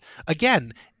out.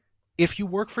 Again, if you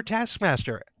work for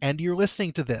Taskmaster and you're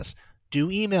listening to this, do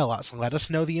email us. Let us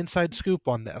know the inside scoop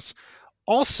on this.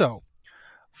 Also,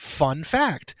 fun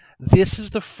fact: this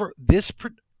is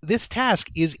this task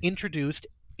is introduced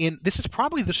in. This is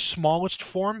probably the smallest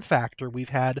form factor we've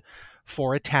had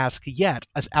for a task yet,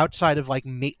 as outside of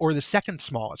or the second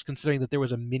smallest, considering that there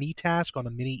was a mini task on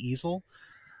a mini easel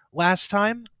last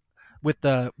time with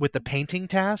the painting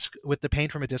task, with the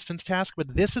paint from a distance task,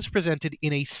 but this is presented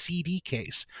in a CD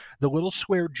case, the little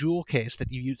square jewel case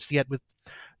that you used to get with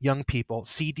young people.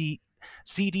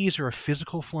 CDs are a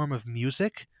physical form of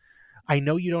music. I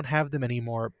know you don't have them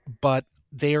anymore, but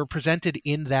they are presented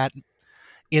in that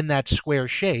square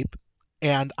shape.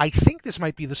 And I think this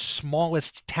might be the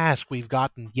smallest task we've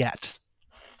gotten yet.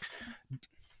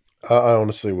 I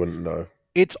honestly wouldn't know.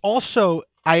 It's also,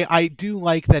 I do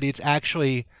like that it's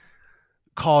actually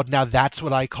called, now that's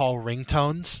what I call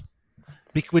ringtones,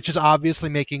 which is obviously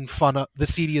making fun of, the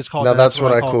CD is called... Now that's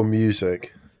what I call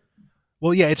music.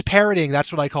 Well, yeah, it's parodying.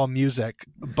 That's what I call music,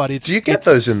 but Do you get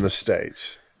those in the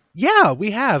States? Yeah,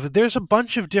 we have. There's a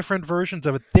bunch of different versions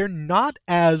of it. They're not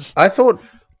as I thought,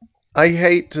 I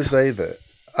hate to say that.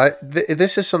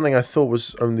 This is something I thought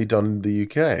was only done in the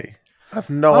UK. I have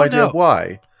no oh idea no,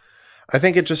 why. I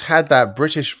think it just had that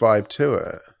British vibe to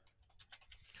it.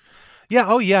 yeah,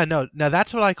 oh yeah, no. Now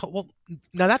that's what I call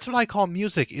now that's what I call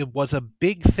music. It was a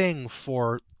big thing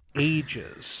for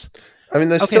ages. I mean,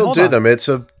 they Okay, still hold do on. them. It's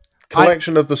a I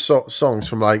collection of the songs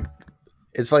from like,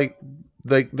 it's like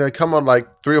they come on like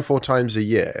 3 or 4 times a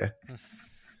year,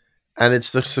 and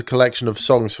it's just a collection of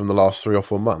songs from the last 3 or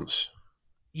 4 months.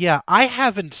 Yeah, I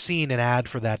haven't seen an ad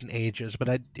for that in ages, but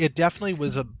it definitely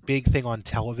was a big thing on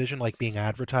television, like being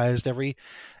advertised every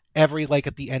like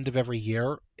at the end of every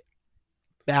year.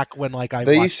 Back when like I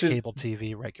They used watched to. cable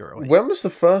TV regularly. When was the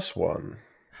first one?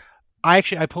 I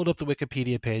pulled up the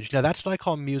Wikipedia page. Now that's what I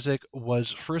call music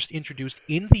was first introduced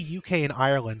in the UK and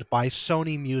Ireland by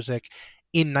Sony Music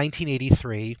in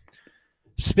 1983.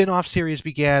 Spin-off series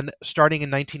began starting in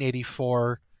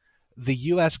 1984. The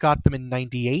US got them in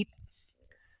 98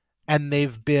 and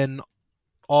they've been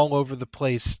all over the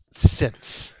place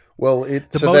since. Well, The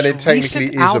so then most it technically recent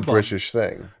is a album, British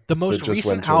thing the that most just went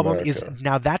recent to album is America.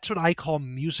 now that's what I call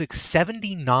Music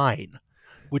 79,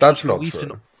 which That's was not released in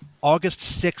true. August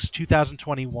 6,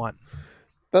 2021.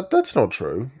 That's not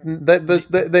true.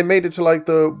 They made it to like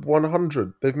the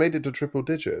 100. They've made it to triple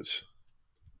digits.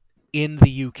 In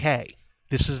the UK.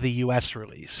 This is the US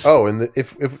release. Oh, and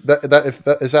if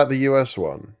that is that the US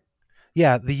one?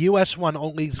 Yeah, the US one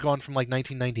only's gone from like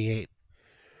 1998.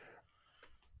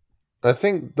 I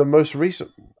think the most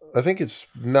recent. I think it's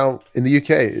now in the UK.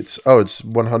 It's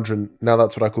 100 now.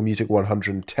 That's what I call music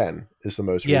 110 is the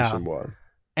most Yeah, recent one.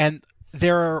 and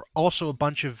there are also a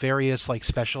bunch of various like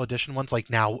special edition ones. Like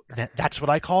now that's what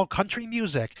I call country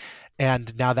music,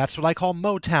 and now that's what I call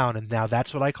Motown, and now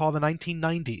that's what I call the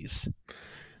 1990s.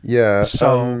 Yeah.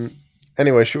 So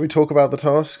Anyway, should we talk about the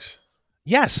tasks?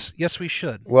 yes, we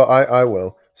should. Well, I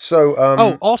will. So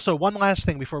Oh, also one last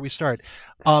thing before we start.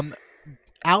 Um,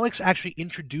 Alex actually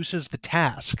introduces the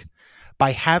task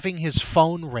by having his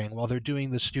phone ring while they're doing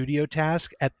the studio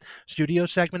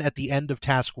segment at the end of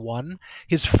task 1.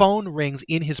 His phone rings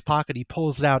in his pocket. He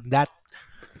pulls it out, and that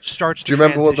starts. Do you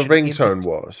remember what the ringtone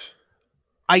was?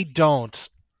 I don't.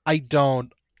 I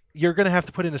don't. You're gonna have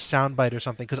to put in a soundbite or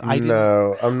something because I didn't.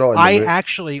 No, I'm not. I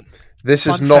actually. This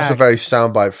is Fun not a fact. very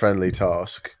soundbite friendly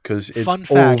task because it's Fun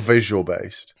all fact. visual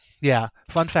based. Yeah,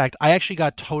 fun fact. I actually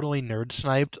got totally nerd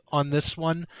sniped on this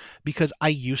one because I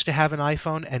used to have an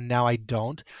iPhone and now I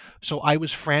don't. So I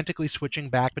was frantically switching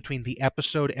back between the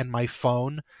episode and my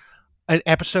phone, an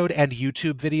episode and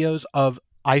YouTube videos of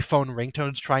iPhone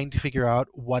ringtones trying to figure out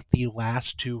what the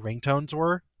last 2 ringtones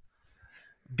were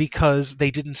because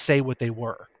they didn't say what they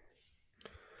were.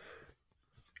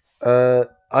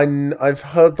 I've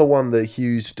heard the one that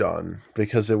Hugh's done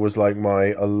because it was like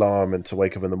my alarm and to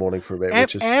wake up in the morning for a bit,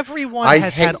 which is Everyone I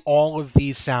has hate- had all of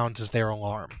these sounds as their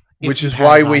alarm. if which you've is had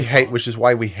why an we iPhone. hate which is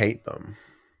why we hate them.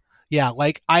 Yeah,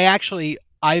 like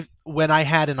when I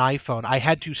had an iPhone, I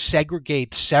had to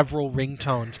segregate several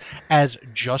ringtones as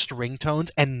just ringtones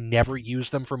and never use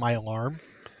them for my alarm.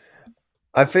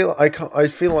 I feel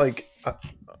like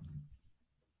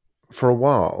for a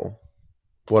while,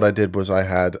 what I did was I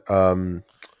had.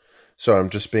 So I'm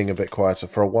just being a bit quieter.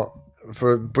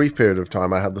 For a brief period of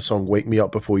time, I had the song "Wake Me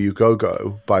Up Before You Go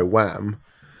Go" by Wham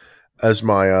as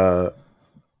my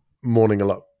morning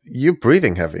alarm. You're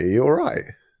breathing heavy. Are you all right?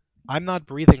 I'm not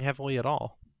breathing heavily at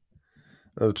all.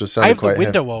 It just I sounded have the quite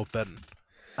window open.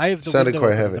 I have the Sounded window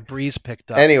quite open heavy. and the breeze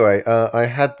picked up. Anyway, I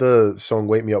had the song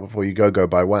 "Wake Me Up Before You Go Go"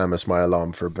 by Wham as my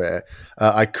alarm for a bit.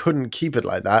 I couldn't keep it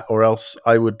like that, or else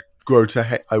I would grow to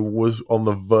hate. I was on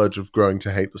the verge of growing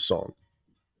to hate the song.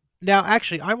 Now,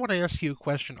 actually, I want to ask you a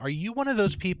question. Are you one of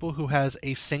those people who has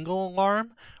a single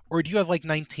alarm, or do you have like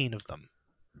 19 of them?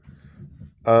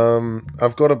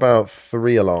 I've got about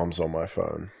 3 alarms on my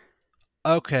phone.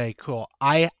 Okay, cool.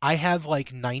 I have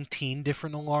like 19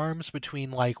 different alarms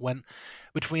between like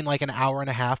an hour and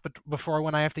a half before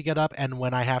when I have to get up and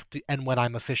when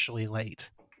I'm officially late.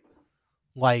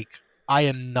 Like I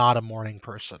am not a morning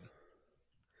person.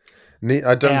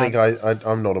 I don't think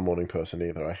I'm not a morning person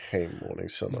either. I hate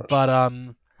mornings so much. But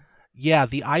yeah,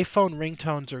 the iPhone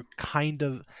ringtones are kind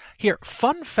of here.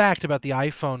 Fun fact about the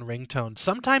iPhone ringtones: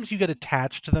 sometimes you get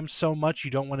attached to them so much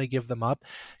you don't want to give them up.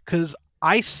 Because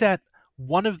I set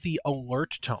one of the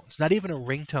alert tones, not even a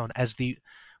ringtone, as the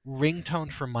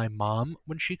ringtone for my mom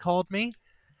when she called me.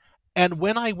 And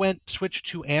when I switched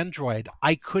to Android,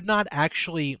 I could not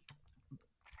actually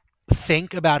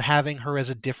think about having her as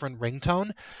a different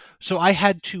ringtone. So I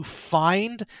had to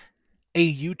find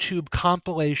a YouTube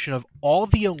compilation of all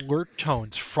the alert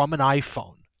tones from an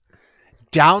iPhone,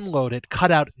 download it,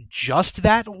 cut out just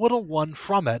that little one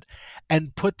from it,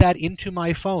 and put that into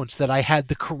my phone so that I had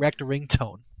the correct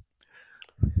ringtone.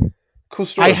 Cool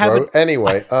story, bro.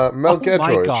 Anyway, Mel Oh my god.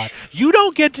 Gedroich. You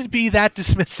don't get to be that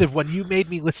dismissive when you made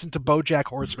me listen to BoJack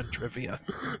Horseman trivia.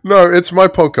 No, it's my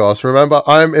podcast. Remember,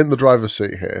 I'm in the driver's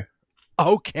seat here.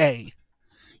 Okay.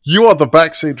 You are the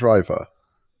backseat driver.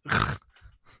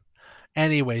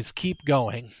 Anyways, keep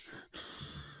going.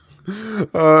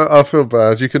 I feel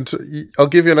bad. You can. I'll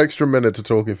give you an extra minute to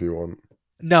talk if you want.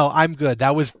 No, I'm good.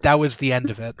 That was the end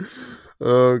of it.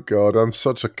 Oh god, I'm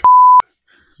such a.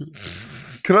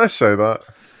 Can I say that?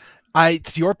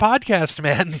 It's your podcast,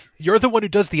 man. You're the one who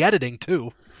does the editing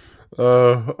too.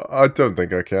 I don't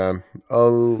think I can.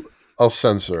 I'll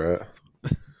censor it.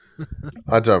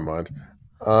 I don't mind.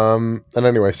 And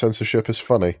anyway, censorship is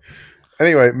funny.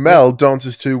 Anyway, Mel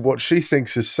dances to what she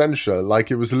thinks is censure,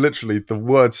 like it was literally the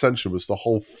word censure was the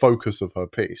whole focus of her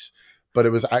piece, but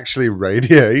it was actually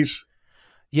radiate.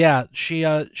 Yeah, she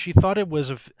thought it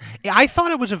was I thought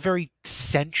it was a very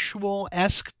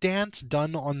sensual-esque dance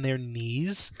done on their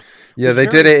knees. Yeah, they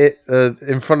did it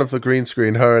in front of the green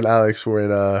screen. Her and Alex were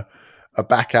in a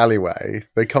back alleyway.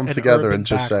 They come together and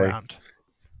just background.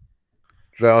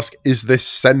 They ask, "Is this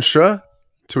censure?"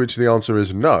 To which the answer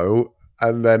is no.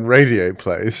 And then Radiate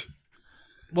plays.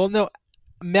 Well, no.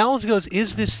 Mel goes,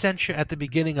 "Is this censure?" at the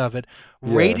beginning of it.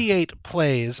 Yeah. Radiate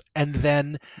plays, and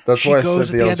then that's she why goes I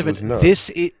said at the end of it. No.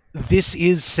 This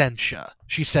is censure.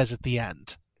 She says at the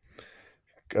end.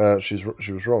 She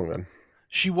was wrong then.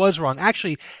 She was wrong.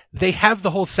 Actually, they have the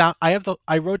whole sound. I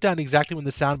wrote down exactly when the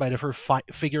soundbite of her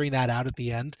figuring that out at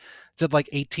the end. It's at like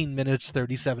 18 minutes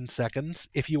 37 seconds.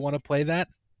 If you want to play that,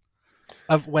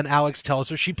 of when Alex tells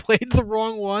her she played the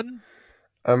wrong one.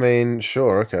 I mean,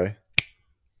 sure, okay.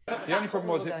 The only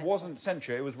problem was it wasn't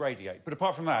censure, it was Radiate. But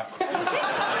apart from that,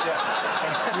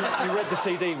 you read the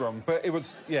CD wrong, but it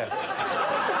was, yeah.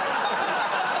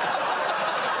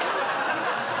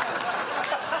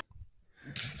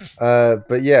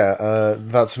 But yeah,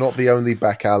 that's not the only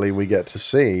back alley we get to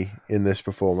see in this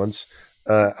performance.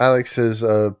 Alex's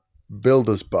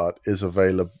builder's butt is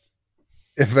available.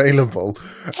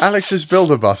 Alex's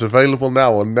Builder Butt available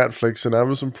now on Netflix and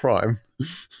Amazon Prime.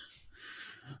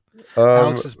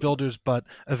 Alex's Builder's Butt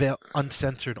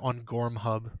uncensored on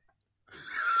Gormhub.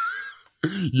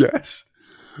 Yes.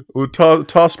 Well,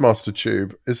 Taskmaster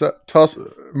Tube. Is that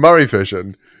Murray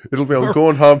Vision? It'll be on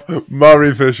Gormhub,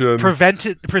 Murray Vision.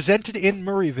 Presented in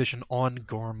Murray Vision on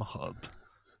Gormhub.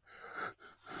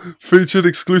 Featured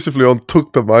exclusively on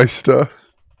Tuchtermeister.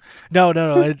 No.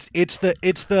 It's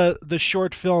the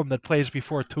short film that plays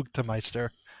before Tuchtermeister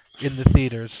in the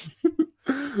theaters.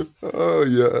 Oh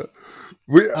yeah.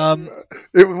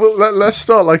 Let's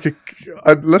start like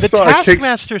let's the start. The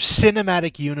Taskmaster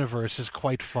cinematic universe is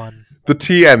quite fun. The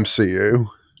TMCU.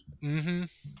 Mm-hmm.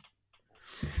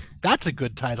 That's a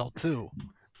good title too.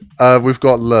 We've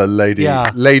got Lady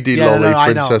Lolly,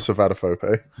 Princess of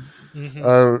Adefope.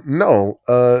 Mm-hmm.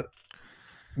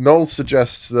 Noel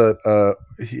suggests that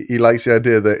he likes the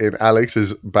idea that in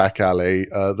Alex's back alley,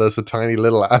 there's a tiny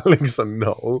little Alex and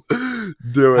Noel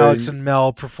doing Alex and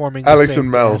Mel performing. Alex and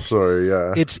Mel, sorry,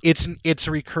 yeah. It's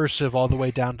recursive all the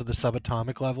way down to the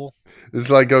subatomic level. It's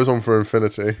like goes on for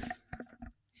infinity.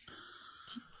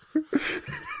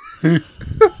 I'm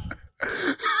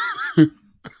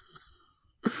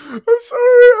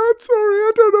sorry.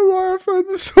 I don't know why I find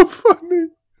this so funny.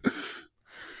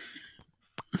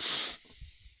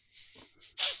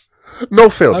 No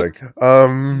Fielding.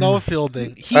 No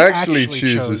Fielding. He actually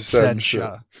chooses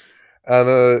censure.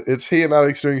 And it's he and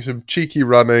Alex doing some cheeky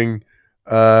running,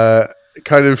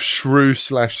 kind of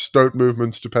shrew/stoat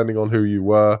movements depending on who you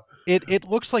were. It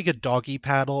looks like a doggy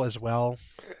paddle as well,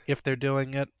 if they're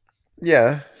doing it.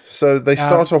 Yeah. So they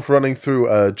start off running through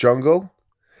a jungle,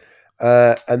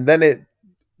 and then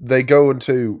they go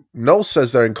into. Noel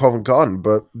says they're in Covent Garden,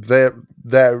 but the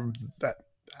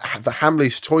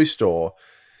Hamleys toy store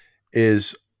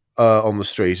is on the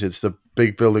street. It's the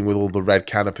big building with all the red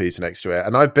canopies next to it.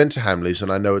 And I've been to Hamleys,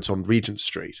 and I know it's on Regent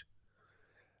Street,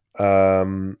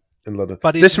 in London.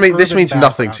 But this means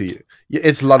nothing to you.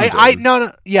 It's London.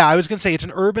 No. Yeah, I was going to say it's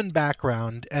an urban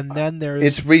background, and then there's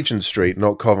it's Regent Street,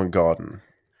 not Covent Garden.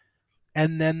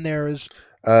 And then there's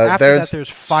there's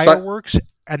fireworks.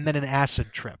 And then an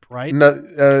acid trip, right? No,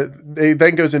 it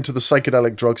then goes into the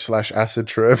psychedelic drug /acid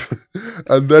trip,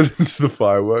 and then it's the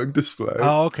firework display.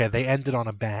 Oh, okay. They ended on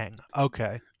a bang.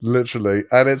 Okay. Literally.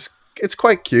 And it's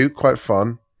quite cute, quite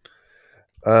fun.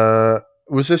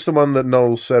 Was this the one that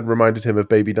Noel said reminded him of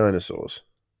baby dinosaurs?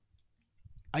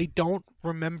 I don't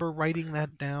remember writing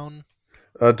that down.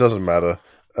 It doesn't matter.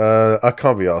 I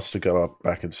can't be asked to go up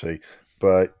back and see.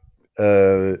 But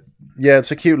yeah,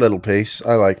 it's a cute little piece.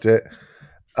 I liked it.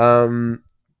 We'll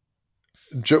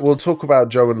talk about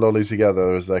Joe and Lolly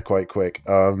together as they're quite quick.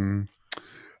 Lolly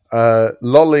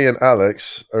and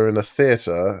Alex are in a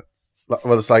theatre.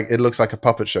 Well, it looks like a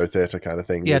puppet show theatre kind of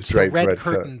thing. Yeah, with it's the red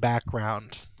curtain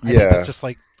background. I think that's just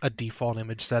like a default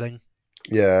image setting.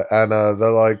 Yeah, and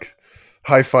they're like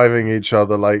high-fiving each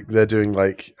other like they're doing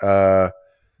like the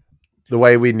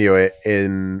way we knew it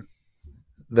in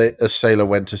a sailor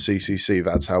went to CCC.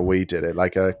 That's how we did it.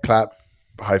 Like a clap,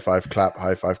 high five, clap,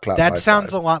 high five, clap. That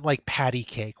sounds a lot like patty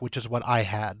cake, which is what I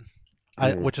had.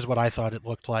 Which is what I thought it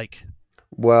looked like.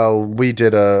 Well, we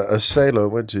did a sailor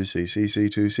went to CCC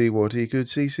to see what he could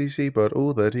see, but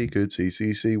all that he could see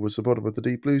was the bottom of the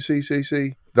deep blue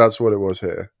CCC. That's what it was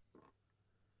here.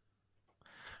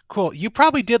 Cool. You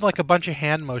probably did like a bunch of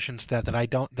hand motions that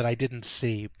I didn't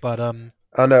see, but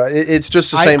Oh no, it's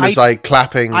just the same as like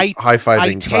clapping,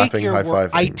 high-fiving, clapping, high-fiving.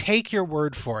 I take your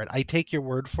word for it.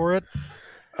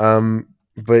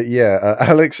 But yeah,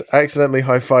 Alex accidentally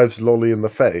high-fives Lolly in the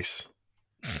face.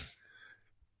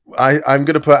 I'm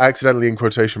going to put accidentally in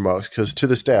quotation marks because to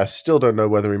this day I still don't know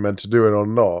whether he meant to do it or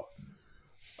not.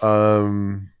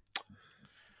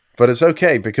 But it's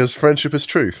okay because friendship is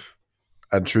truth,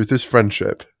 and truth is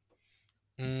friendship.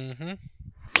 Mm-hmm.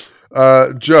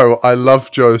 Joe, I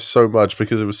love Joe so much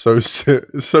because it was so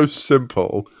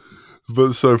simple,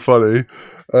 but so funny.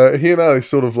 He and Alex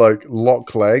sort of like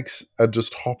lock legs and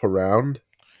just hop around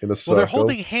in a circle. Well, they're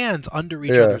holding hands under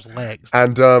each other's legs.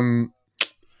 And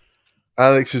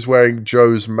Alex is wearing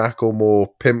Joe's Macklemore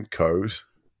pimp coat.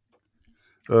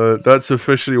 That's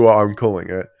officially what I'm calling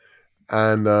it.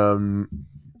 And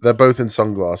they're both in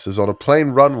sunglasses on a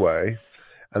plane runway.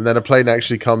 And then a plane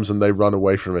actually comes and they run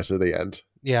away from it at the end.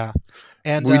 Yeah.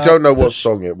 And we don't know what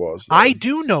song it was, though. I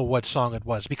do know what song it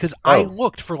was because I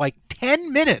looked for like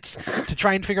 10 minutes to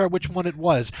try and figure out which one it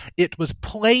was. It was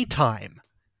Playtime.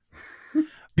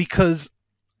 Because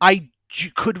I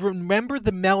could remember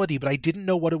the melody, but I didn't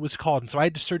know what it was called. And so I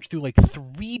had to search through like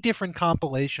 3 different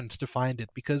compilations to find it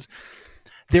because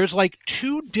there's like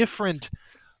 2 different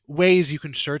ways you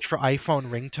can search for iPhone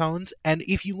ringtones. And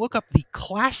if you look up the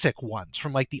classic ones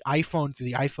from like the iPhone to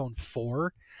the iPhone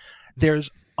 4, there's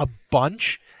a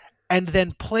bunch. And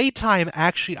then Playtime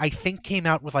actually, I think, came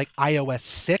out with like iOS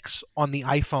 6 on the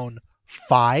iPhone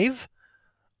 5.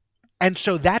 And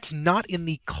so that's not in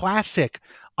the classic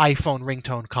iPhone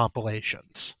ringtone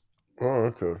compilations. Oh,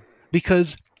 okay.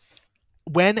 Because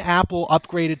when Apple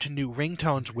upgraded to new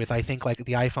ringtones with, I think, like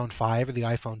the iPhone 5 or the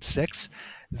iPhone 6,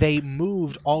 they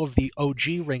moved all of the OG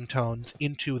ringtones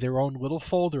into their own little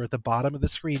folder at the bottom of the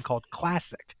screen called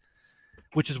Classic,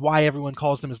 which is why everyone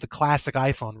calls them as the classic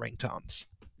iPhone ringtones.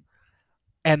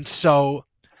 And so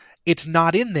it's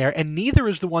not in there, and neither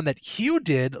is the one that Hugh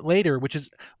did later, which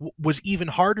was even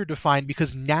harder to find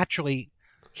because naturally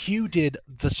Hugh did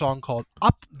the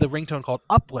ringtone called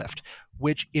Uplift,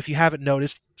 which, if you haven't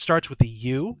noticed, starts with a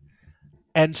U,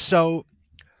 and so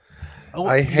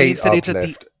I hate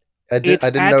Uplift. I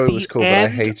didn't know it was cool, but I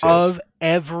hate it. Of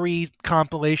every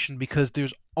compilation, because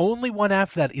there's only one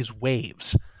after that is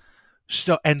Waves,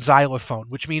 and Xylophone,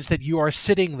 which means that you are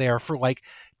sitting there for like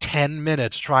 10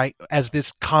 minutes as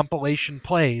this compilation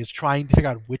plays, trying to figure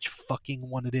out which fucking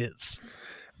one it is.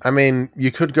 I mean,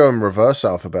 you could go in reverse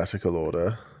alphabetical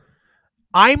order.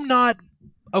 I'm not...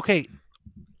 Okay,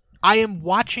 I am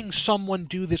watching someone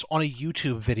do this on a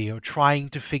YouTube video trying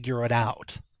to figure it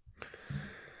out.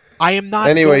 I am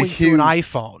not going through an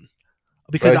iPhone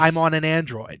because I'm on an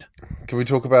Android. Can we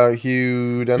talk about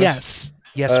Hugh Dennis?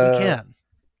 Yes, we can.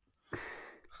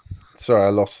 Sorry, I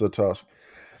lost the task.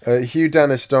 Hugh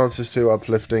Dennis dances to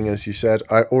Uplifting, as you said.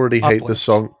 I already hate the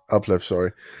song. Uplift,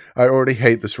 sorry. I already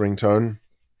hate this ringtone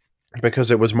because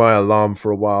it was my alarm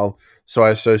for a while, so I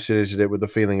associated it with a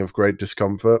feeling of great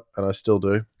discomfort, and I still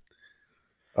do.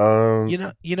 You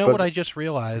know what I just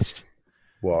realized?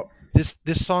 What?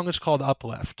 This song is called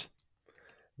Uplift.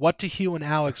 What do Hugh and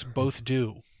Alex both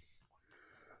do?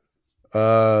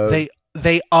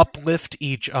 They uplift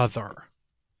each other.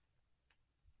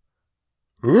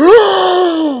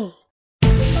 But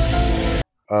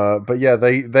yeah,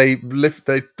 they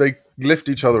lift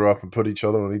each other up and put each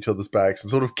other on each other's backs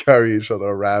and sort of carry each other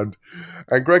around.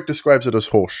 And Greg describes it as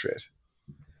horse shit.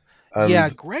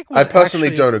 And Greg was I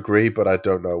personally don't agree, but I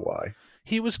don't know why.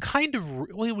 He was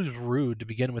he was rude to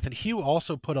begin with, and Hugh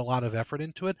also put a lot of effort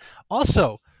into it.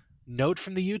 Also, Note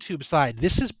from the YouTube side,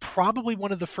 this is probably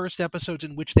one of the first episodes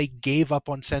in which they gave up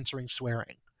on censoring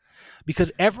swearing.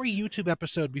 Because every YouTube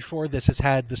episode before this has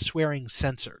had the swearing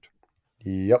censored.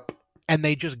 Yep. And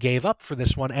they just gave up for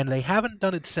this one, and they haven't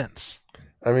done it since.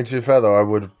 I mean, to be fair though, I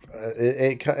would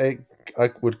I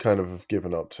would kind of have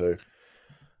given up too.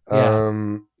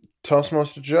 Yeah.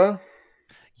 Taskmaster Joe?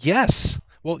 Yes.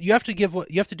 Well, you have to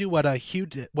do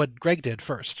what Greg did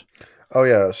first. Oh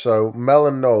yeah, so Mel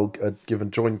and Noel are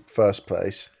given joint first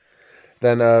place.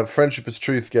 Then Friendship is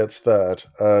Truth gets third.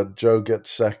 Joe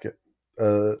gets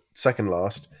second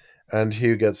last, and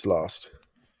Hugh gets last.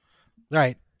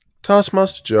 Right.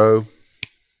 Taskmaster Joe.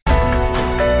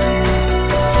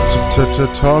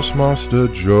 Taskmaster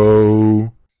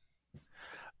Joe.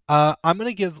 I'm going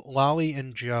to give Lolly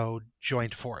and Joe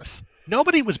joint fourth.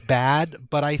 Nobody was bad,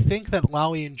 but I think that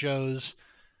Lolly and Joe's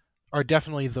are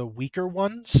definitely the weaker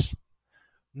ones.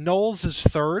 Noel's is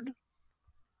third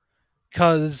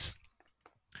because,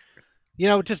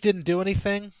 it just didn't do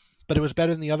anything, but it was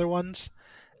better than the other ones.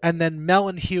 And then Mel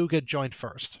and Hugh get joint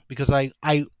first because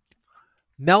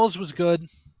Mel's was good.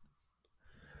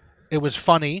 It was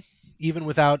funny, even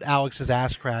without Alex's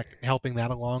ass crack helping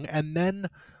that along. And then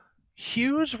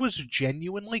Hugh's was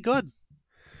genuinely good.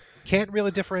 Can't really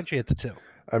differentiate the two.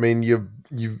 I mean, you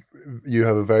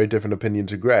have a very different opinion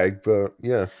to Greg, but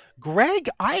yeah. Greg,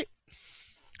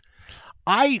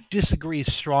 I disagree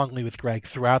strongly with Greg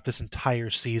throughout this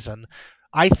entire season.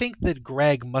 I think that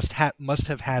Greg must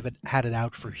have had it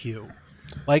out for Hugh.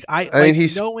 I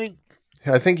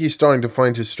think he's starting to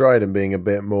find his stride and being a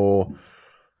bit more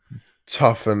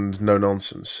tough and no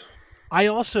nonsense. I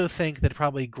also think that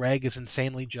probably Greg is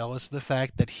insanely jealous of the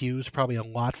fact that Hugh's probably a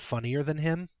lot funnier than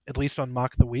him, at least on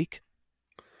Mock the Week.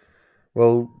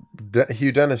 Well,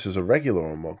 Hugh Dennis is a regular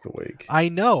on Mock the Week. I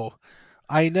know.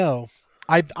 I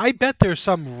bet there's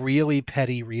some really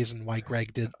petty reason why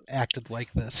Greg acted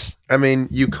like this. I mean,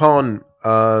 you can't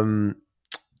go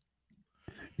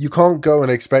and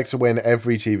expect to win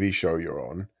every TV show you're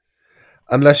on,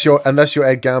 unless you're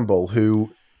Ed Gamble,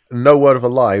 who, no word of a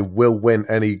lie, will win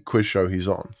any quiz show he's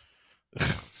on.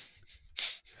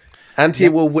 And he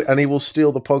will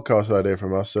steal the podcast idea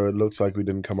from us, so it looks like we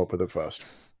didn't come up with it first.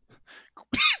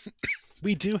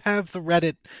 We do have the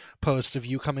Reddit post of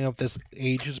you coming up with this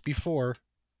ages before.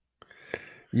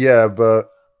 Yeah, but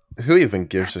who even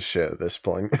gives a shit at this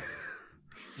point?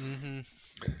 Mm-hmm.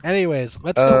 Anyways,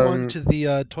 let's go on to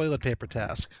the toilet paper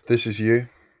task. This is you?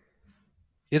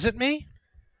 Is it me?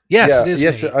 Yes, it is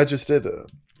yes, me. I just did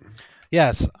it.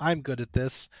 Yes, I'm good at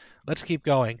this. Let's keep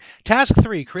going. Task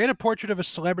 3. Create a portrait of a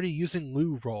celebrity using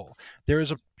loo roll. There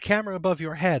is a camera above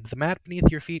your head. The mat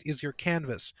beneath your feet is your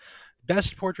canvas.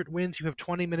 Best portrait wins. You have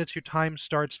 20 minutes. Your time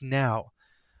starts now.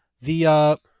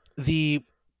 The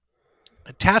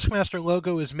Taskmaster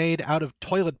logo is made out of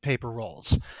toilet paper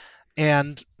rolls.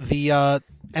 And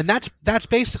that's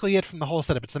basically it from the whole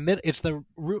setup. It's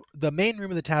the main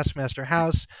room of the Taskmaster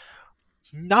house.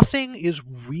 Nothing is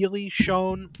really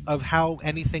shown of how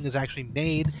anything is actually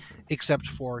made, except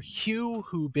for Hugh,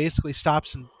 who basically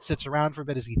stops and sits around for a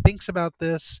bit as he thinks about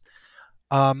this.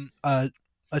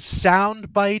 A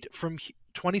sound bite from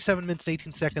 27 minutes and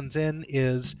 18 seconds in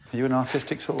is... Are you an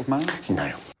artistic sort of man?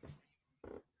 No.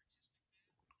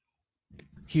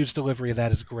 Hugh's delivery of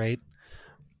that is great.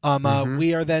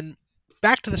 We are then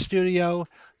back to the studio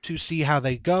to see how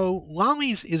they go.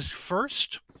 Lolly's is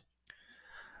first.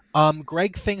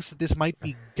 Greg thinks that this might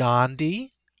be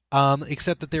Gandhi,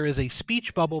 except that there is a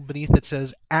speech bubble beneath that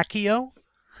says Accio,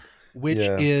 which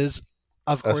is,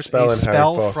 of course, a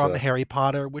spell from Harry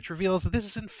Potter, which reveals that this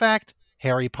is, in fact,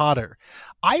 Harry Potter.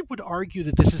 I would argue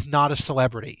that this is not a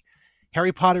celebrity.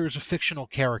 Harry Potter is a fictional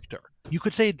character. You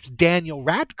could say it's Daniel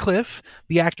Radcliffe,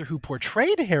 the actor who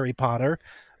portrayed Harry Potter,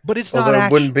 but it's not. Although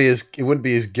it wouldn't be as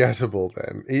gettable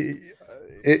then.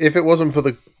 If it wasn't for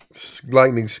the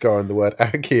lightning scar and the word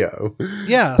Accio,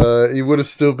 he would have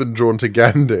still been drawn to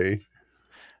Gandhi.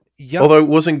 Yep. Although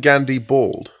wasn't Gandhi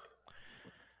bald?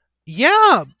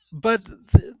 Yeah, but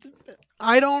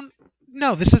I don't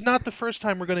know. This is not the first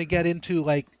time we're going to get into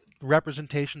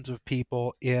representations of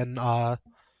people in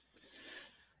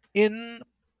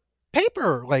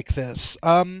paper like this.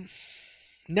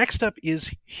 Next up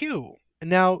is Hugh.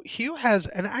 Now, Hugh has,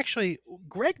 and actually,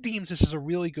 Greg deems this is a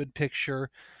really good picture,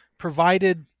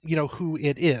 provided who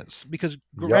it is, because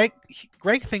Greg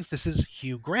thinks this is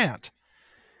Hugh Grant.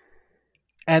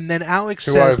 And then Alex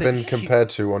who says I've been compared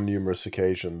to on numerous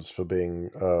occasions for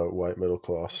being white middle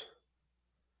class.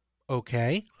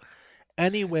 Okay.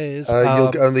 Anyways,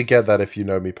 you'll only get that if you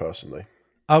know me personally.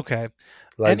 Okay.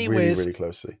 Really, really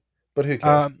closely. But who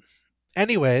cares?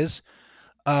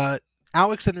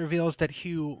 Alex then reveals that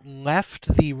Hugh left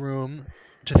the room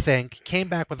to think, came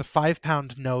back with a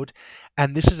 £5 note,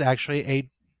 and this is actually a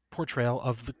portrayal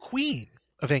of the Queen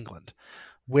of England,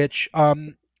 which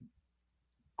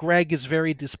Greg is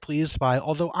very displeased by,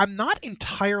 although I'm not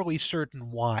entirely certain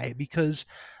why, because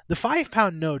the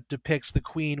 £5 note depicts the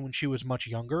Queen when she was much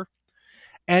younger,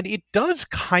 and it does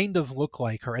kind of look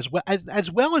like her, as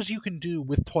well as you can do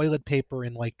with toilet paper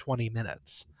in like 20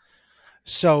 minutes.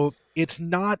 So it's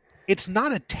not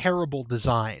a terrible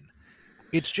design.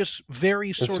 It's just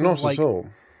very It's sort of not at like all.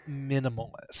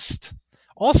 minimalist.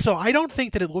 Also, I don't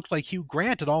think that it looked like Hugh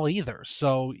Grant at all either.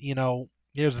 So,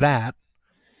 there's that.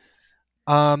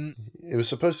 Um It was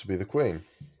supposed to be the Queen.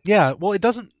 yeah, well it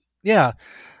doesn't yeah,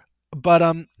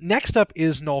 but next up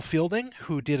is Noel Fielding,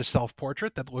 who did a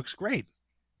self-portrait that looks great.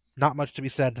 Not much to be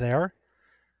said there.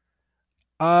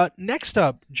 Next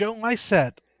up, Joe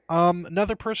Lycett.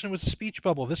 Another person with a speech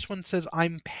bubble. This one says,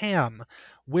 "I'm Pam,"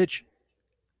 which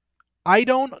I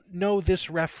don't know this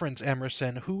reference,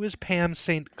 Emerson. Who is Pam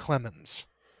St. Clemens?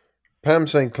 Pam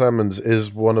St. Clemens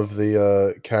is one of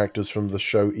the characters from the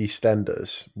show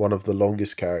EastEnders, one of the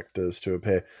longest characters to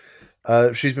appear.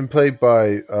 She's been played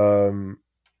by,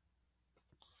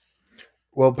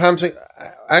 well, Pam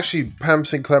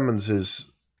St. Clemens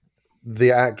is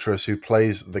the actress who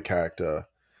plays the character,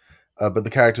 but the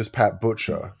character's Pat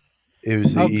Butcher,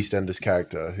 who's the Oh, EastEnders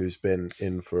character, who's been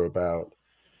in for about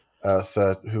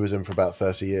who was in for about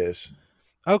 30 years.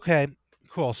 okay,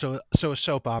 cool. So a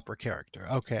soap opera character.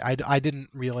 Okay, I didn't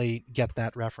really get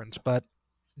that reference, but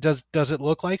does it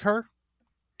look like her?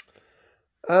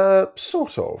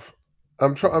 Sort of.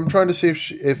 I'm trying to see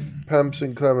if Pam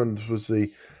St. Clemens was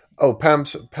the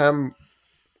Pam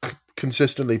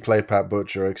consistently played Pat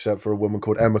Butcher, except for a woman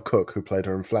called Emma Cook who played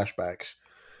her in flashbacks.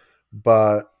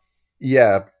 But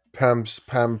yeah, Pam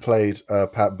played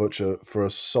Pat Butcher for a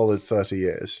solid 30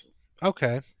 years,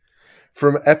 Okay,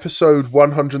 from episode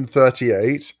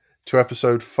 138 to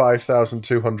episode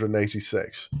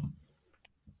 5286.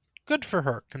 good for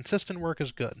her. Consistent work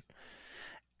is good.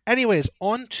 Anyways,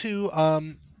 on to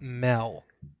Mel,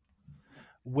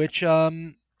 which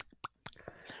so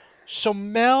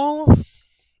Mel.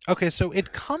 Okay, so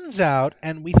it comes out,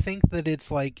 and we think that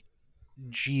it's like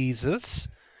Jesus.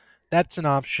 That's an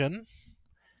option.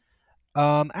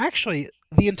 Actually,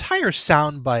 the entire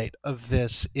soundbite of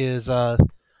this is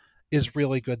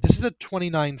really good. This is a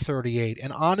 2938,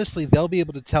 and honestly, they'll be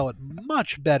able to tell it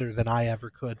much better than I ever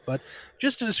could. But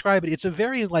just to describe it, it's a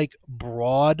very like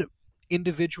broad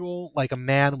individual, like a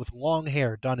man with long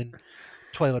hair done in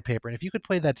toilet paper. And if you could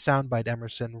play that soundbite,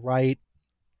 Emerson, right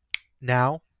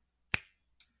now.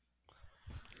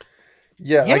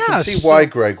 Yeah, I can Yeah, see why so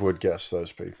Greg would guess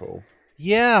those people.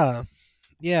 yeah,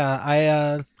 yeah,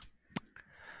 I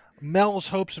Mel's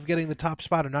hopes of getting the top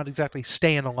spot are not exactly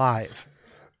staying alive,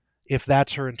 if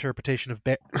that's her interpretation of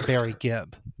Barry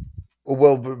Gibb.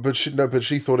 Well, but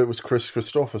she thought it was Chris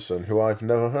Christopherson, who I've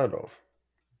never heard of.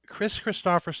 Chris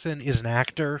Christopherson is an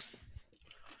actor,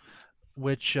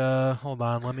 which hold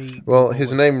on, let me Well, Google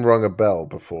his what name rung a bell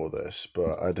before this,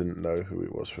 but I didn't know who he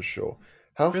was for sure.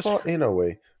 How Chris. far in are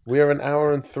we? We are an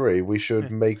hour and three. We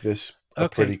should make this a Okay,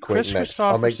 pretty quick Chris next.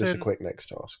 I'll make this a Christopherson quick next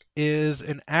task. is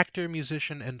an actor,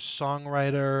 musician, and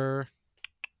songwriter.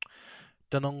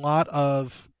 Done a lot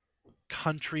of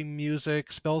country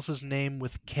music. Spells his name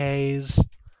with K's.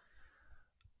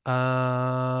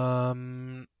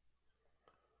 Um,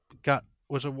 got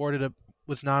was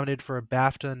nominated for a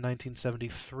BAFTA in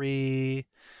 1973,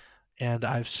 and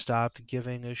I've stopped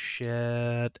giving a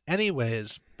shit.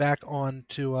 Anyways,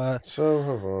 So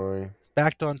have I.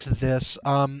 back onto this.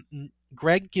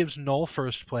 Greg gives Noel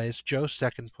first place, Joe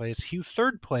second place, Hugh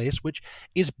third place, which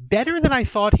is better than I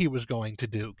thought he was going to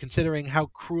do, considering how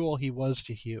cruel he was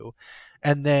to Hugh.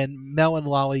 And then Mel and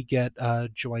Lolly get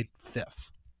joint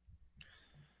fifth.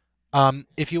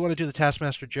 If you want to do the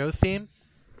Taskmaster Joe theme.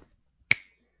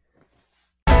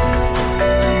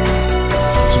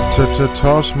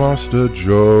 Taskmaster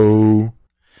Joe.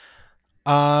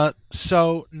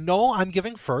 So Noel, I'm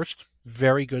giving first.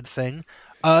 Very good thing.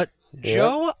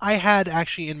 Joe, I had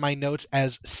actually in my notes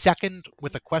as second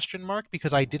with a question mark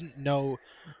because I didn't know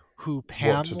who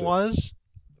Pam was.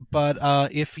 But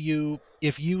if you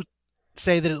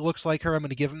say that it looks like her, I'm going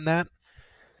to give him that.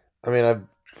 I mean, I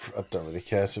don't really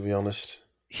care, to be honest.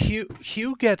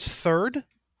 Hugh gets third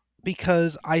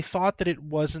because I thought that it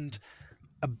wasn't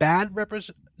a bad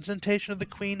representation of the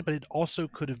Queen, but it also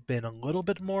could have been a little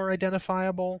bit more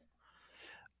identifiable.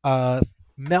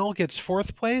 Mel gets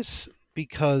fourth place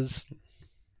because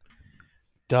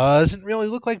doesn't really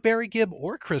look like Barry Gibb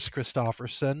or Chris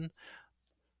Christopherson.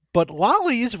 But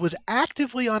Lolly's was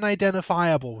actively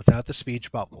unidentifiable without the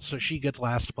speech bubble, so she gets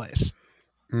last place.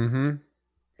 Mm-hmm.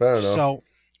 Fair enough.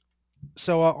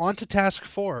 So on to task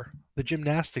 4, the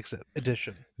gymnastics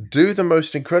edition. Do the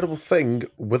most incredible thing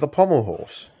with a pommel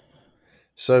horse.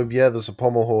 So, yeah, there's a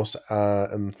pommel horse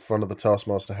in front of the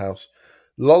Taskmaster house.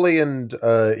 Lolly and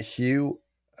Hugh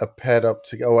are paired up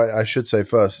to... Oh, I should say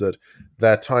first that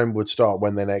their time would start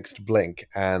when they next blink,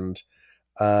 and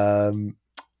Hugh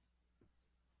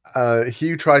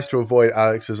tries to avoid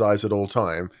Alex's eyes at all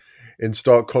time, in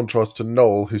stark contrast to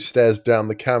Noel, who stares down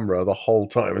the camera the whole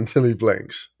time until he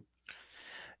blinks.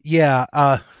 Yeah,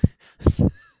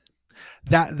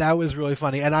 that was really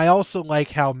funny. And I also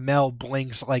like how Mel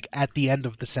blinks like at the end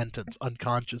of the sentence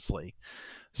unconsciously.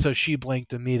 So she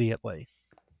blinked immediately.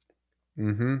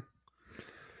 Mm-hmm.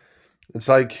 It's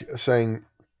like saying,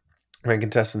 when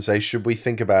contestants say, should we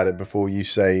think about it before you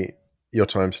say your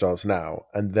time starts now?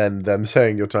 And then them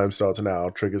saying your time starts now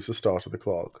triggers the start of the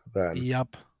clock. Then.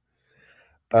 Yep.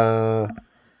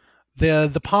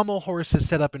 The pommel horse is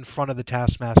set up in front of the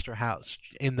Taskmaster house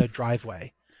in the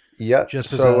driveway. Yeah.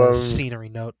 Just as a scenery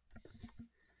note.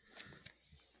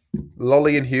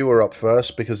 Lolly and Hugh are up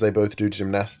first because they both do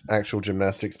actual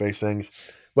gymnastics-based things.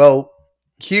 Well,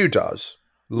 Hugh does.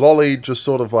 Lolly just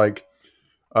sort of like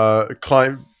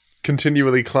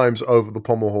continually climbs over the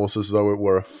pommel horse as though it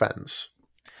were a fence.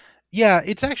 Yeah,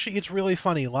 it's really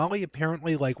funny. Lolly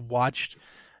apparently like watched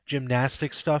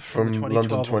gymnastics stuff from the 2012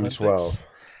 London 2012. Olympics.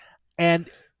 And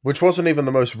which wasn't even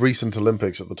the most recent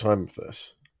Olympics at the time of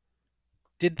this.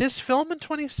 Did this film in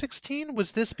 2016?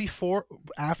 Was this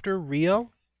after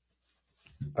Rio?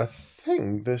 I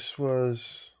think this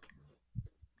was...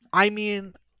 I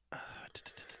mean,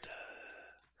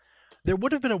 there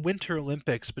would have been a Winter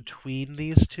Olympics between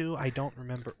these two. I don't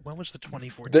remember. When was the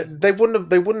 2014? They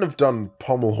wouldn't have done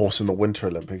pommel horse in the Winter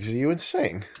Olympics. Are you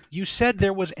insane? You said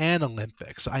there was an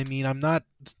Olympics. I mean, I'm not...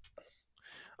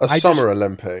 Summer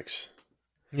Olympics.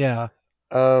 Yeah.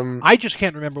 I just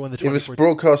can't remember when the 2014... It was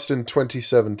broadcast in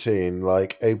 2017,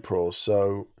 like April,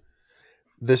 so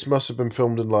this must have been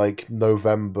filmed in like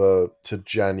November to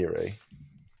January.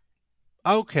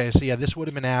 Okay, so yeah, this would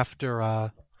have been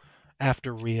after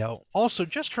Rio. Also,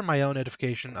 just for my own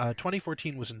edification,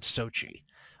 2014 was in Sochi.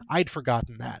 I'd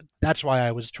forgotten that. That's why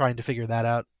I was trying to figure that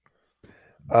out.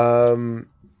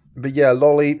 But yeah,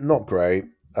 Lolly, not great.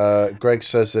 Greg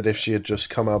says that if she had just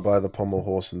come out by the pommel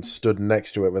horse and stood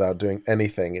next to it without doing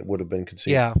anything, it would have been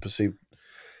perceived.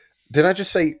 Did I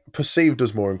just say perceived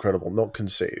as more incredible, not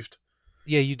conceived?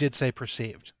 Yeah, you did say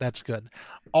perceived. That's good.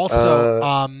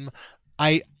 Also,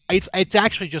 it's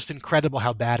actually just incredible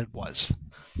how bad it was.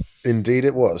 Indeed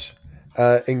it was.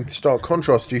 In stark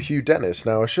contrast to Hugh Dennis.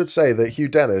 Now, I should say that Hugh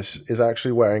Dennis is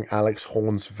actually wearing Alex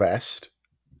Horne's vest.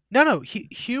 No,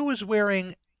 Hugh is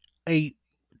wearing a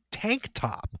tank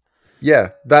top. Yeah,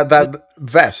 that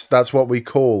vest, that's what we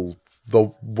call the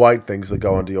white things that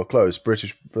go under your clothes.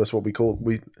 British, that's what we call...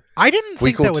 I didn't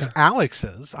think that was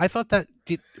Alex's. I thought that...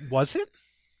 Was it?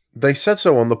 They said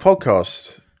so on the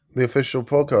podcast, the official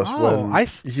podcast, when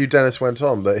Hugh Dennis went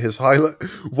on,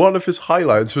 that one of his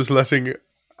highlights was letting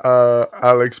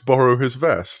Alex borrow his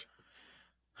vest.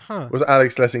 Huh. Was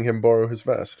Alex letting him borrow his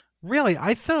vest? Really?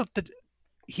 I thought that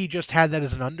he just had that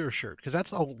as an undershirt, because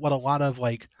that's what a lot of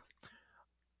like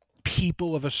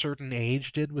people of a certain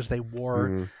age did, was they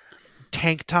wore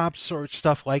tank tops or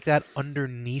stuff like that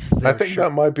underneath their shirt.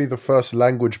 That might be the first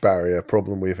language barrier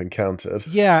problem we've encountered.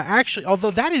 Yeah, actually,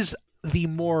 although that is the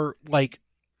more like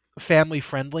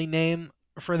family-friendly name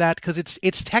for that, because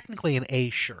it's technically an A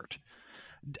shirt.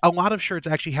 A lot of shirts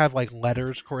actually have like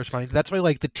letters corresponding. That's why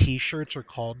like the T-shirts are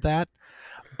called that.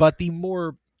 But the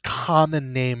more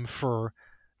common name for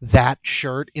that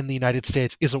shirt in the United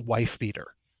States is a wife beater.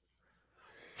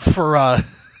 For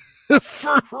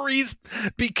reason,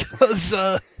 because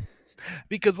a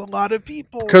lot of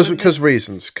people because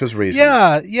reasons.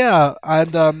 Yeah,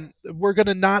 and we're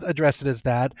gonna not address it as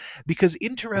that, because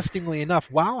interestingly enough,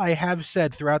 while I have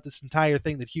said throughout this entire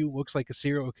thing that Hugh looks like a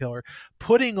serial killer,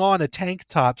 putting on a tank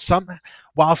top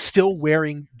while still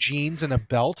wearing jeans and a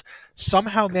belt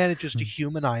somehow manages to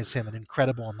humanize him an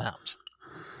incredible amount.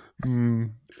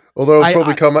 Although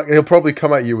he'll probably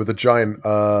come at you with a giant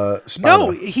spanner.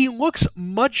 No, he looks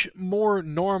much more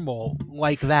normal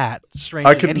like that.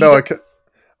 Strangely,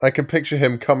 I can picture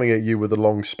him coming at you with a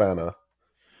long spanner.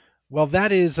 Well,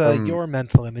 that is your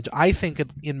mental image. I think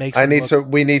it makes.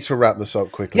 We need to wrap this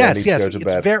up quickly. Yes, I need to go to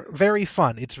bed. It's very, very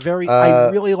fun. It's very. I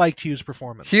really liked Hugh's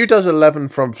performance. Hugh does 11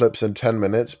 front flips in 10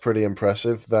 minutes. Pretty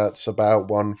impressive. That's about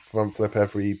one front flip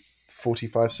every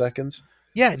 45 seconds.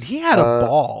 Yeah, and he had a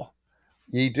ball.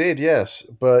 He did, yes,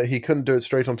 but he couldn't do it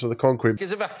straight onto the concrete.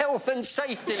 Because of a health and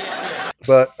safety issue.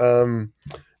 But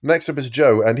next up is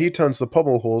Joe, and he turns the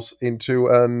pommel horse into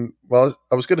well,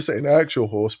 I was going to say an actual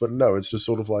horse, but no, it's just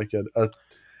sort of like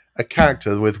a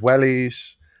character with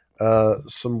wellies,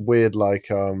 some weird like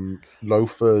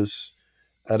loafers,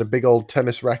 and a big old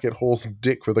tennis racket horse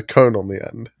dick with a cone on the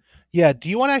end. Yeah, do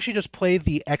you want to actually just play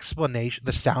the explanation,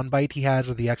 the soundbite he has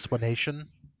of the explanation?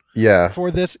 Yeah.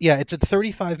 For this? Yeah, it's at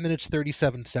 35 minutes,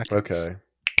 37 seconds. Okay.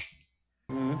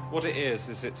 What it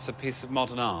is it's a piece of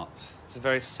modern art. It's a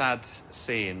very sad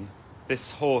scene.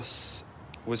 This horse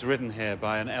was ridden here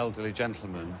by an elderly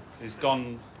gentleman who's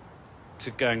gone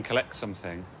to go and collect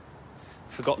something,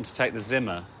 forgotten to take the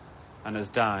Zimmer, and has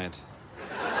died.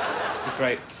 It's a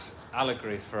great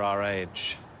allegory for our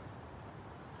age.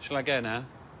 Shall I go now?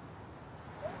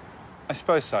 I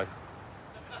suppose so.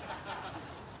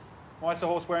 Why is the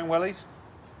horse wearing wellies?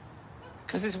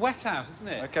 Because it's wet out, isn't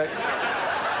it? Okay.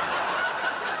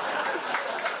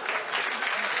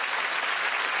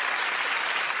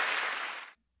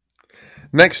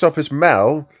 Next up is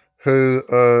Mel, who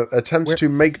attempts to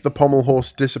make the pommel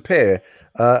horse disappear,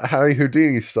 Harry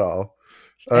Houdini style.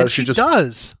 And she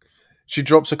does. She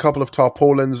drops a couple of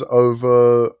tarpaulins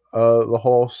over the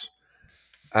horse,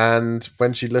 and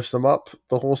when she lifts them up,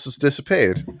 the horse has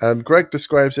disappeared. And Greg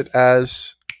describes it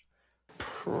as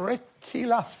pretty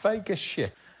Las Vegas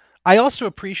shit. I also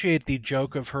appreciate the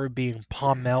joke of her being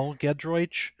Pommel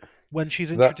Gedroich when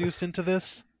she's introduced into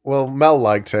this. Well, Mel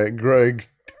liked it. Greg,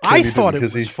 I thought it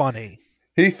was funny.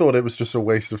 He thought it was just a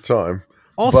waste of time.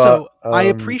 Also, I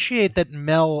appreciate that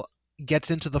Mel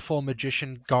gets into the full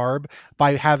magician garb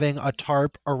by having a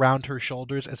tarp around her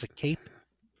shoulders as a cape.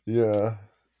 Yeah.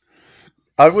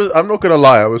 I'm not gonna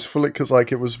lie, I was fully, because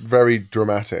like it was very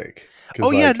dramatic.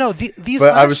 Oh yeah, no, these.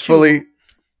 But I was fully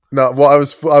I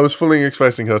was fully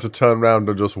expecting her to turn around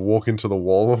and just walk into the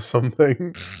wall or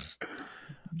something.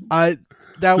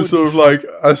 That would sort of like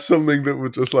as something that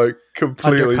would just like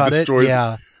completely destroy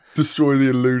the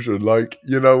illusion. Like,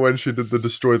 you know, when she did the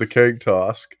destroy the cake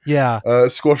task. Yeah.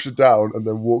 Squash it down and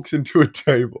then walks into a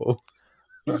table.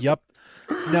 Yep.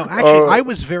 No, actually, I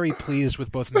was very pleased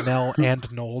with both Mel and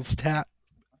Noel's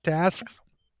tasks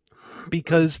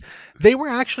because they were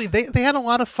actually they had a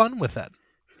lot of fun with it.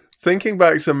 Thinking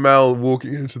back to Mel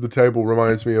walking into the table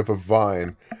reminds me of a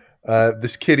Vine.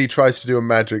 This kiddie tries to do a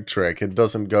magic trick. It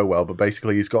doesn't go well, but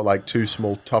basically he's got like two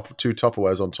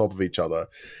Tupperwares on top of each other.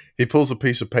 He pulls a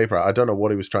piece of paper out. I don't know what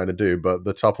he was trying to do, but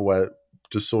the Tupperware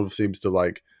just sort of seems to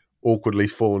like awkwardly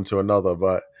fall into another,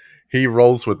 but he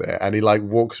rolls with it and he like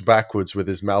walks backwards with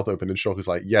his mouth open in shock. He's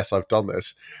like, yes, I've done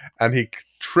this. And he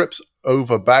trips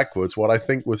over backwards what I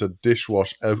think was an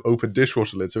open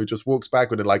dishwasher lid. So he just walks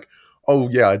backward and like, oh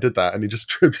yeah, I did that. And he just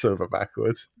trips over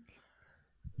backwards.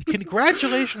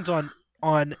 Congratulations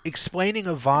on explaining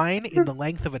a Vine in the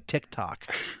length of a TikTok.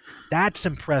 That's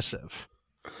impressive.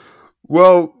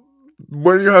 Well,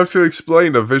 when you have to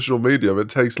explain a visual medium, it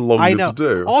takes longer to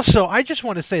do. Also, I just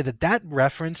want to say that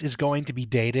reference is going to be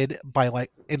dated by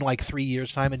in 3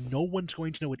 years' time, and no one's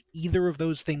going to know what either of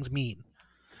those things mean.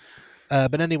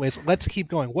 But anyways, let's keep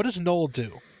going. What does Noel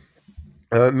do?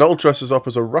 Noel dresses up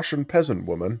as a Russian peasant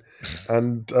woman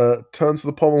and turns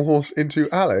the pommel horse into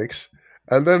Alex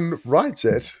and then rides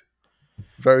it.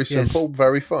 Very simple,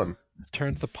 very fun.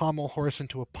 Turns the pommel horse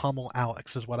into a pommel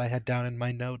Alex is what I had down in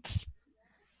my notes.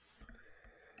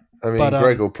 I mean,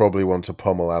 Greg will probably want to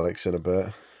pommel Alex in a bit.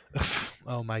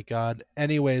 Oh my god.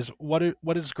 Anyways, what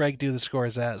does Greg do the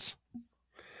scores as?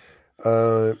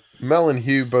 Mel and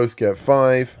Hugh both get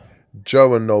 5.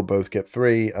 Joe and Noel both get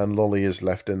 3, and Lolly is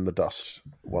left in the dust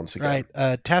once again.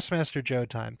 Right. Taskmaster Joe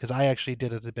time, because I actually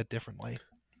did it a bit differently.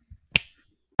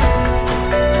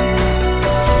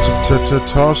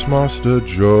 Taskmaster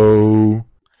Joe.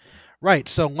 Right,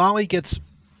 so Lolly gets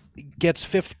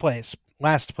 5th place,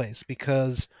 last place,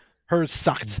 because hers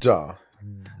sucked. Duh.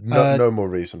 No more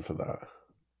reason for that.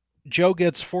 Joe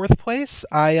gets 4th place.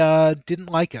 I didn't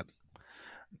like it.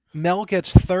 Mel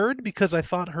gets 3rd because I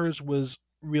thought hers was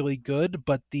really good,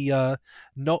 but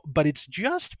but it's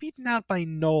just beaten out by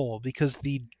Noel because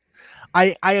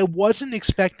I wasn't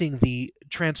expecting the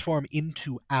transform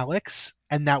into Alex,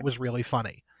 and that was really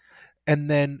funny.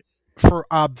 And then, for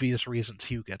obvious reasons,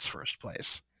 Hugh gets 1st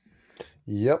place.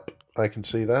 Yep, I can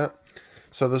see that.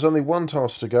 So there's only one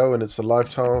task to go, and it's the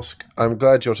live task. I'm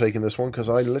glad you're taking this one, because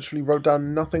I literally wrote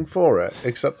down nothing for it,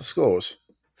 except the scores.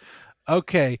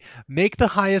 Okay, make the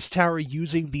highest tower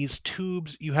using these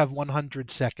tubes. You have 100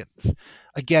 seconds.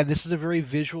 Again, this is a very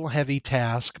visual heavy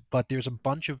task, but there's a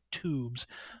bunch of tubes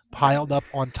piled up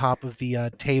on top of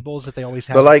the tables that they always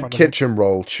have They're in like front of them. kitchen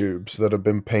roll tubes that have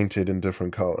been painted in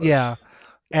different colors. Yeah.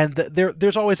 And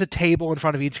there's always a table in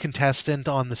front of each contestant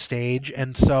on the stage,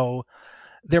 and so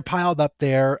they're piled up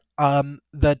there.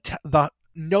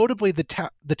 Notably, the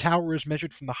tower is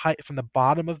measured from the height from the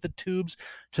bottom of the tubes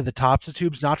to the tops of the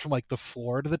tubes, not from like the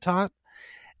floor to the top.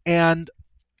 And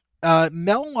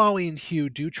Mel, Lolly, and Hugh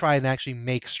do try and actually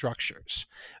make structures,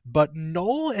 but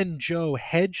Noel and Joe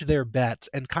hedge their bets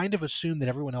and kind of assume that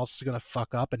everyone else is going to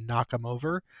fuck up and knock them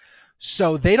over.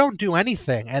 So they don't do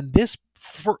anything, and this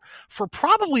for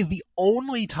probably the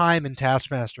only time in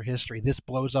Taskmaster history, this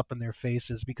blows up in their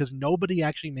faces because nobody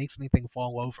actually makes anything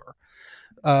fall over.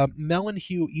 Mel and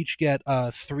Hugh each get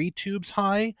 3 tubes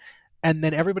high, and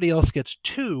then everybody else gets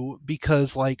 2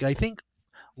 because, like, I think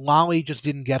Lolly just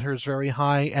didn't get hers very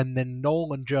high, and then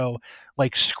Noel and Joe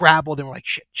like scrabbled and were like,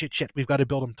 shit, we've got to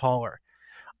build them taller.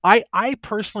 I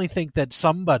personally think that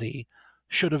somebody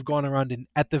should have gone around and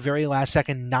at the very last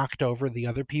second knocked over the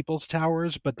other people's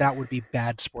towers, but that would be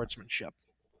bad sportsmanship.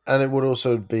 And it would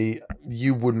also be,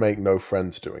 you would make no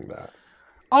friends doing that.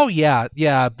 Oh yeah.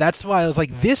 That's why I was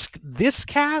like, this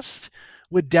cast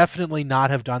would definitely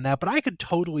not have done that, but I could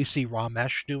totally see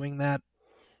Ramesh doing that.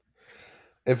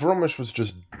 If Ramesh was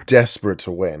just desperate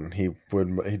to win, he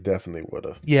definitely would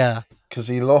have. Yeah. Because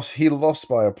he lost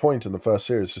by a point in the first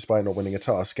series despite not winning a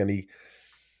task, and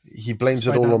he blames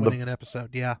it all on winning an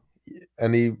episode, yeah.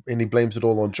 And he blames it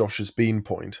all on Josh's bean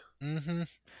point. Mm-hmm.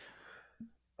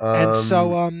 And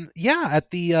so,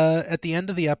 at the end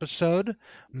of the episode,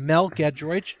 Mel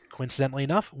Gedroych, coincidentally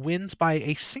enough, wins by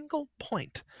a single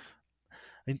point.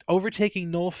 And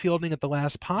overtaking Noel Fielding at the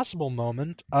last possible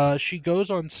moment, she goes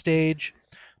on stage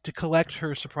to collect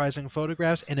her surprising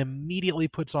photographs and immediately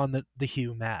puts on the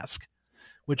Hugh mask.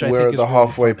 Which We're think at the really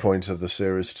halfway funny. point of the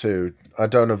series too. I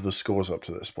don't have the scores up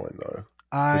to this point though.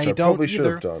 I don't probably should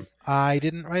have done. I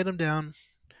didn't write them down.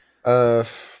 Who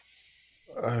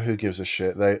gives a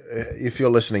shit? If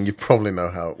you're listening, you probably know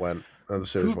how it went. How the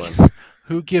series went.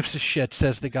 Who gives a shit?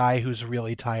 Says the guy who's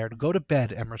really tired. Go to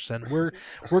bed, Emerson. We're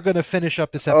going to finish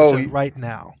up this episode right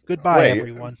now. Goodbye,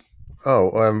 everyone.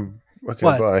 Okay,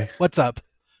 what? Bye. What's up?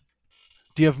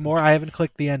 Do you have more? I haven't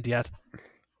clicked the end yet.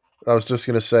 I was just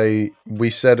going to say,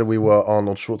 we said we were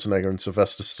Arnold Schwarzenegger and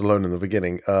Sylvester Stallone in the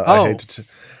beginning. I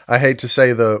hate to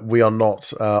say that we are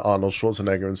not Arnold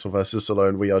Schwarzenegger and Sylvester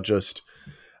Stallone. We are just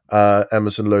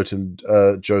Emerson Lote and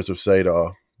Joseph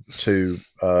Zadar, 2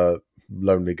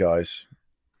 lonely guys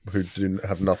who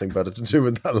have nothing better to do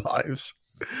with their lives.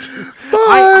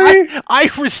 Bye!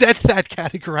 I resent that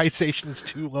categorization as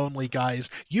 2 lonely guys.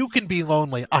 You can be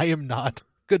lonely. I am not.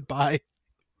 Goodbye.